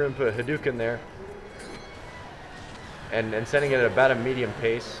out the Trumpa Hadouken there. And sending it at about a medium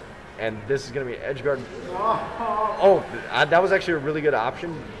pace. And this is going to be edgeguard. Oh, that was actually a really good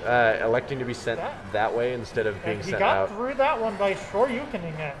option. Electing to be sent that way instead of being And he sent got out. through that one by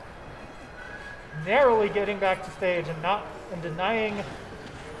Shoryukening it. narrowly getting back to stage and denying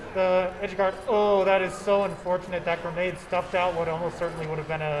the edge guard. Oh, that is so unfortunate. That grenade stuffed out what almost certainly would have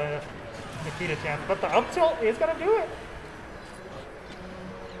been a Nikita chance. But the up tilt is going to do it.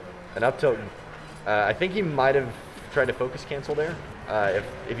 An up tilt. I think he might have tried to focus cancel there.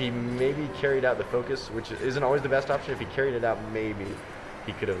 If he maybe carried out the focus, which isn't always the best option, if he carried it out, maybe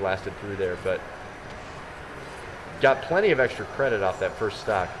he could have lasted through there. But got plenty of extra credit off that first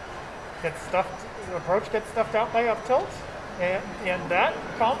stock. Approach gets stuffed out by up tilt. And that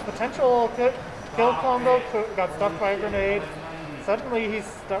potential kill combo got stuffed by a grenade. Suddenly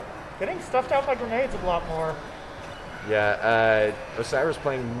he's getting stuffed out by grenades a lot more. Yeah, Osiris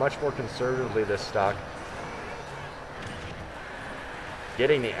playing much more conservatively this stock.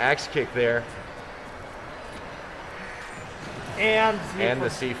 Getting the axe kick there. And the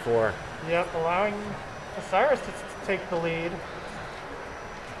C4. Yep, allowing Osiris to take the lead.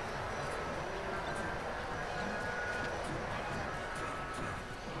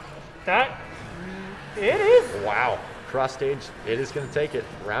 It is. Wow. Cross stage, it is going to take it.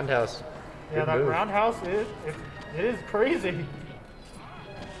 Roundhouse. Yeah, Good that move. roundhouse, it is crazy.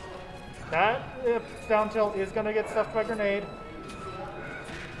 That down tilt is going to get stuffed by grenade.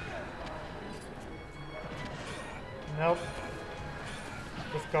 Nope.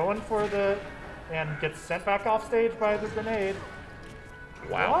 Just going for and gets sent back off stage by the grenade.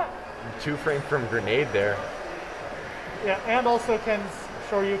 Wow. What? 2 frame from grenade there. Yeah, and also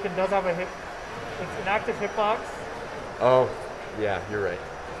Shoryuken does have it's an active hitbox. Oh, yeah, you're right.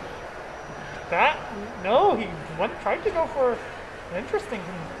 No, he tried to go for an interesting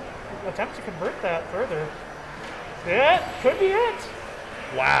attempt to convert that further. That could be it.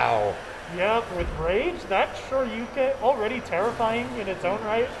 Wow. Yep, with Rage, that Shoryuken, already terrifying in its own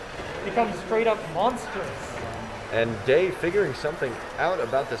right, becomes straight up monstrous. And Day figuring something out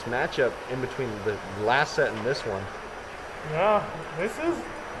about this matchup in between the last set and this one. Yeah, this is...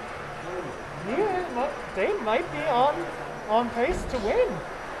 Yeah, they might be on pace to win.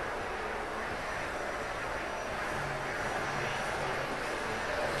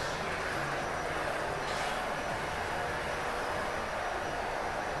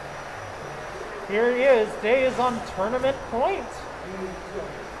 Here he is. Day is on tournament point.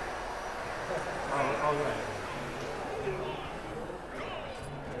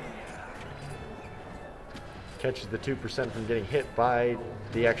 Catches the 2% from getting hit by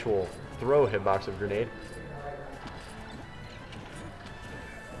the actual throw hitbox of grenade.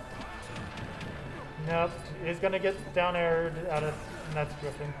 Nope, he's gonna get down aired out of nuts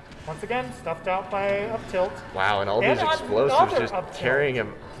drifting. Once again, stuffed out by up tilt. Wow, and all these explosives just carrying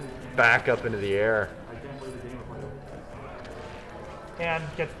him back up into the air. And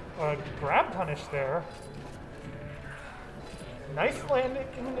gets a grab punish there. Nice landing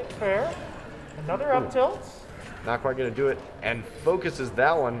fair. Another up tilt. Not quite gonna do it, and focuses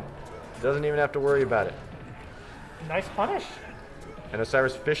that one. Doesn't even have to worry about it. Nice punish. And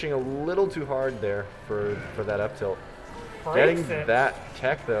Osiris fishing a little too hard there for that up tilt. Breaks Getting it. that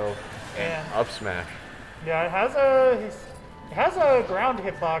tech though, and And- up smash. Yeah, it has a ground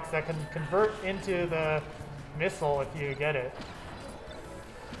hitbox that can convert into the missile if you get it.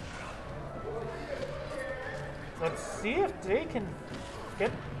 Let's see if they can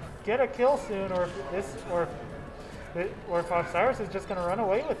get a kill soon, or if Osiris is just going to run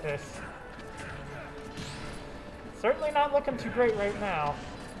away with this. Certainly not looking too great right now.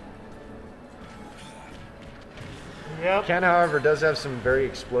 Yep. Ken, however, does have some very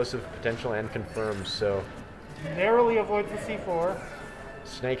explosive potential and confirms, so Narrowly avoids the C4.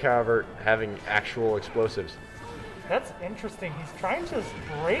 Snake, however, having actual explosives. That's interesting. He's trying to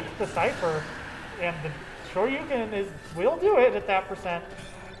break the cipher, and the Shoryuken will do it at that percent,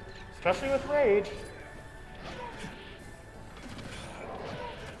 especially with Rage.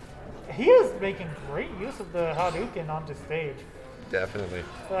 He is making great use of the Hadouken onto stage. Definitely.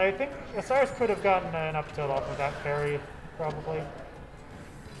 But I think Osiris could have gotten an up tilt off of that parry, probably.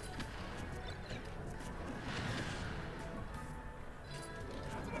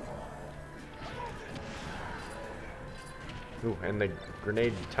 Ooh, and the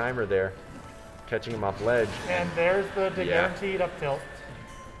grenade timer there, catching him off ledge. And there's the Yeah. guaranteed up tilt.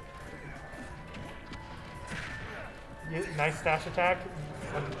 Nice stash attack.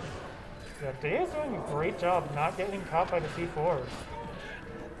 Yeah, Day is doing a great job not getting caught by the C4s.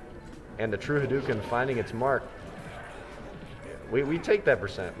 And the true Hadouken finding its mark. We take that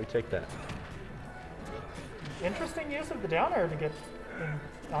percent. We take that. Interesting use of the down air to get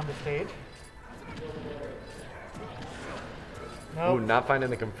on the stage. Ooh, Nope. not finding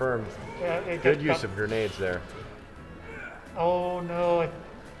the confirmed. Yeah, it Good gets use cut. of grenades there. Oh no.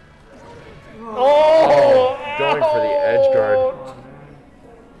 Oh, going for the edge guard.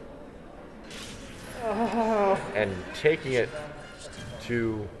 Oh. And taking it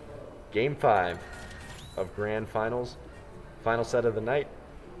to Game 5 of Grand Finals. Final set of the night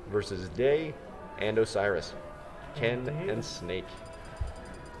versus Day and Osiris. Ken and Snake.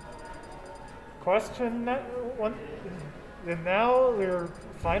 Question one, and now your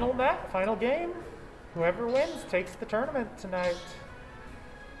final game. Whoever wins takes the tournament tonight.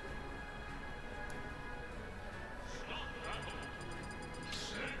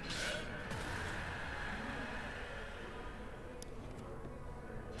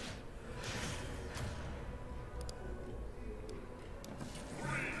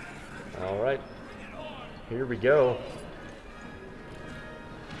 All right, here we go.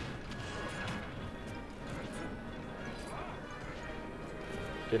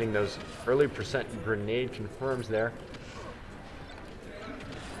 Getting those early percent grenade confirms there.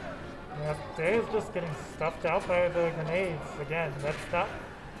 Yeah, Day is just getting stuffed out by the grenades again.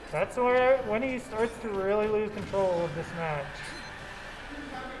 That's where when he starts to really lose control of this match.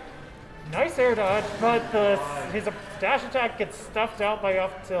 Nice air dodge, but his dash attack gets stuffed out by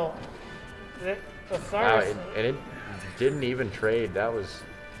up tilt. Wow, and it didn't even trade. That was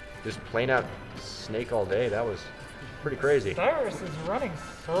just plain out Snake all day. That was pretty crazy. Cyrus is running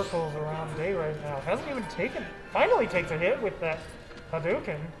circles around Day right now. Hasn't even finally takes a hit with that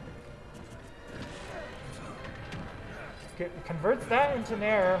Hadouken. Converts that into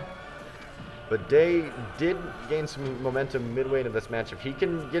Nair. But Day did gain some momentum midway into this match. If he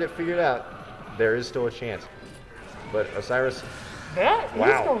can get it figured out, there is still a chance. But Osiris, he's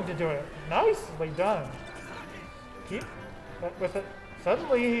wow, going to do it. Nicely done. Keep with it.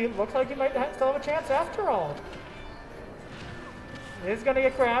 Suddenly, he looks like he might still have a chance after all. He's going to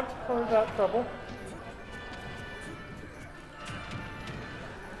get grabbed for that trouble.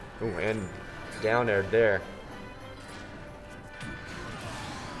 ooh, and down air there.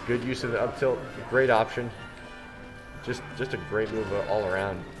 Good use of the up tilt, great option. Just a great move all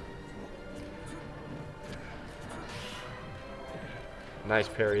around. Nice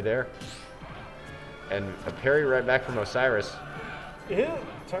parry there. And a parry right back from Osiris.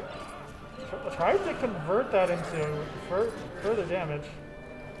 Tried to convert that into further damage.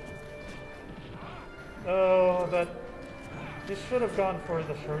 Oh, that just should have gone for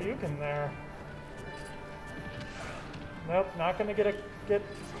the Shoryuken there. Nope, not going to get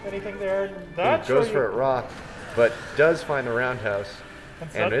anything there. That goes for it raw, but does find the roundhouse.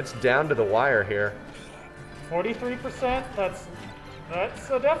 And it's down to the wire here. 43%. That's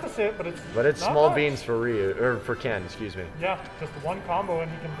a deficit, but it's not small much. beans for Ryu, or for Ken, excuse me. Yeah, just one combo and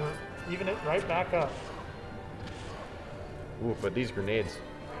he can even it right back up. Ooh, but these grenades,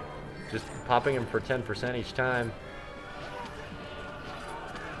 just popping them for 10% each time.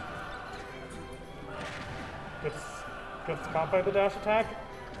 Gets caught by the dash attack.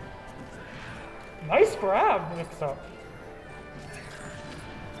 Nice grab mix up.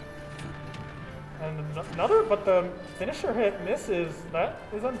 And another, but the finisher hit misses. That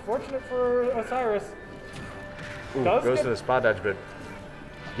is unfortunate for Osiris. Ooh, goes to the spot dodge, but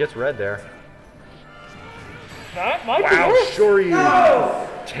gets red there. That might wow, be worse. Shoryu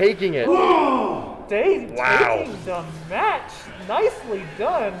taking it. Day wow. Taking the match. Nicely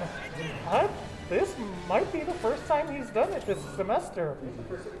done. This might be the first time he's done it this semester.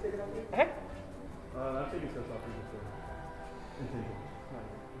 Heck.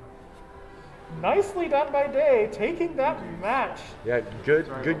 Nicely done by Day, taking that match. Yeah,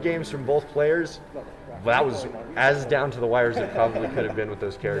 good games from both players. That was as down to the wire as it probably could have been with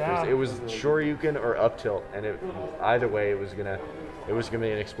those characters. Yeah. It was Shoryuken or up tilt, and either way, it was gonna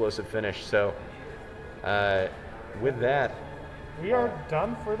be an explosive finish. So, with that, we are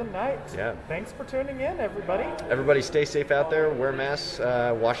done for the night. Yeah. Thanks for tuning in, everybody. Everybody stay safe out there. Wear masks.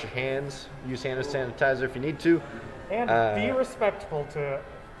 Wash your hands. Use hand sanitizer if you need to. And be respectful to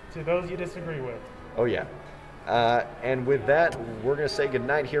those you disagree with. Oh, yeah. And with that, we're going to say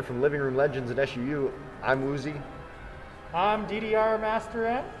goodnight here from Living Room Legends at SUU. I'm Woozy. I'm DDR Master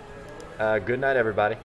M. Good night, everybody.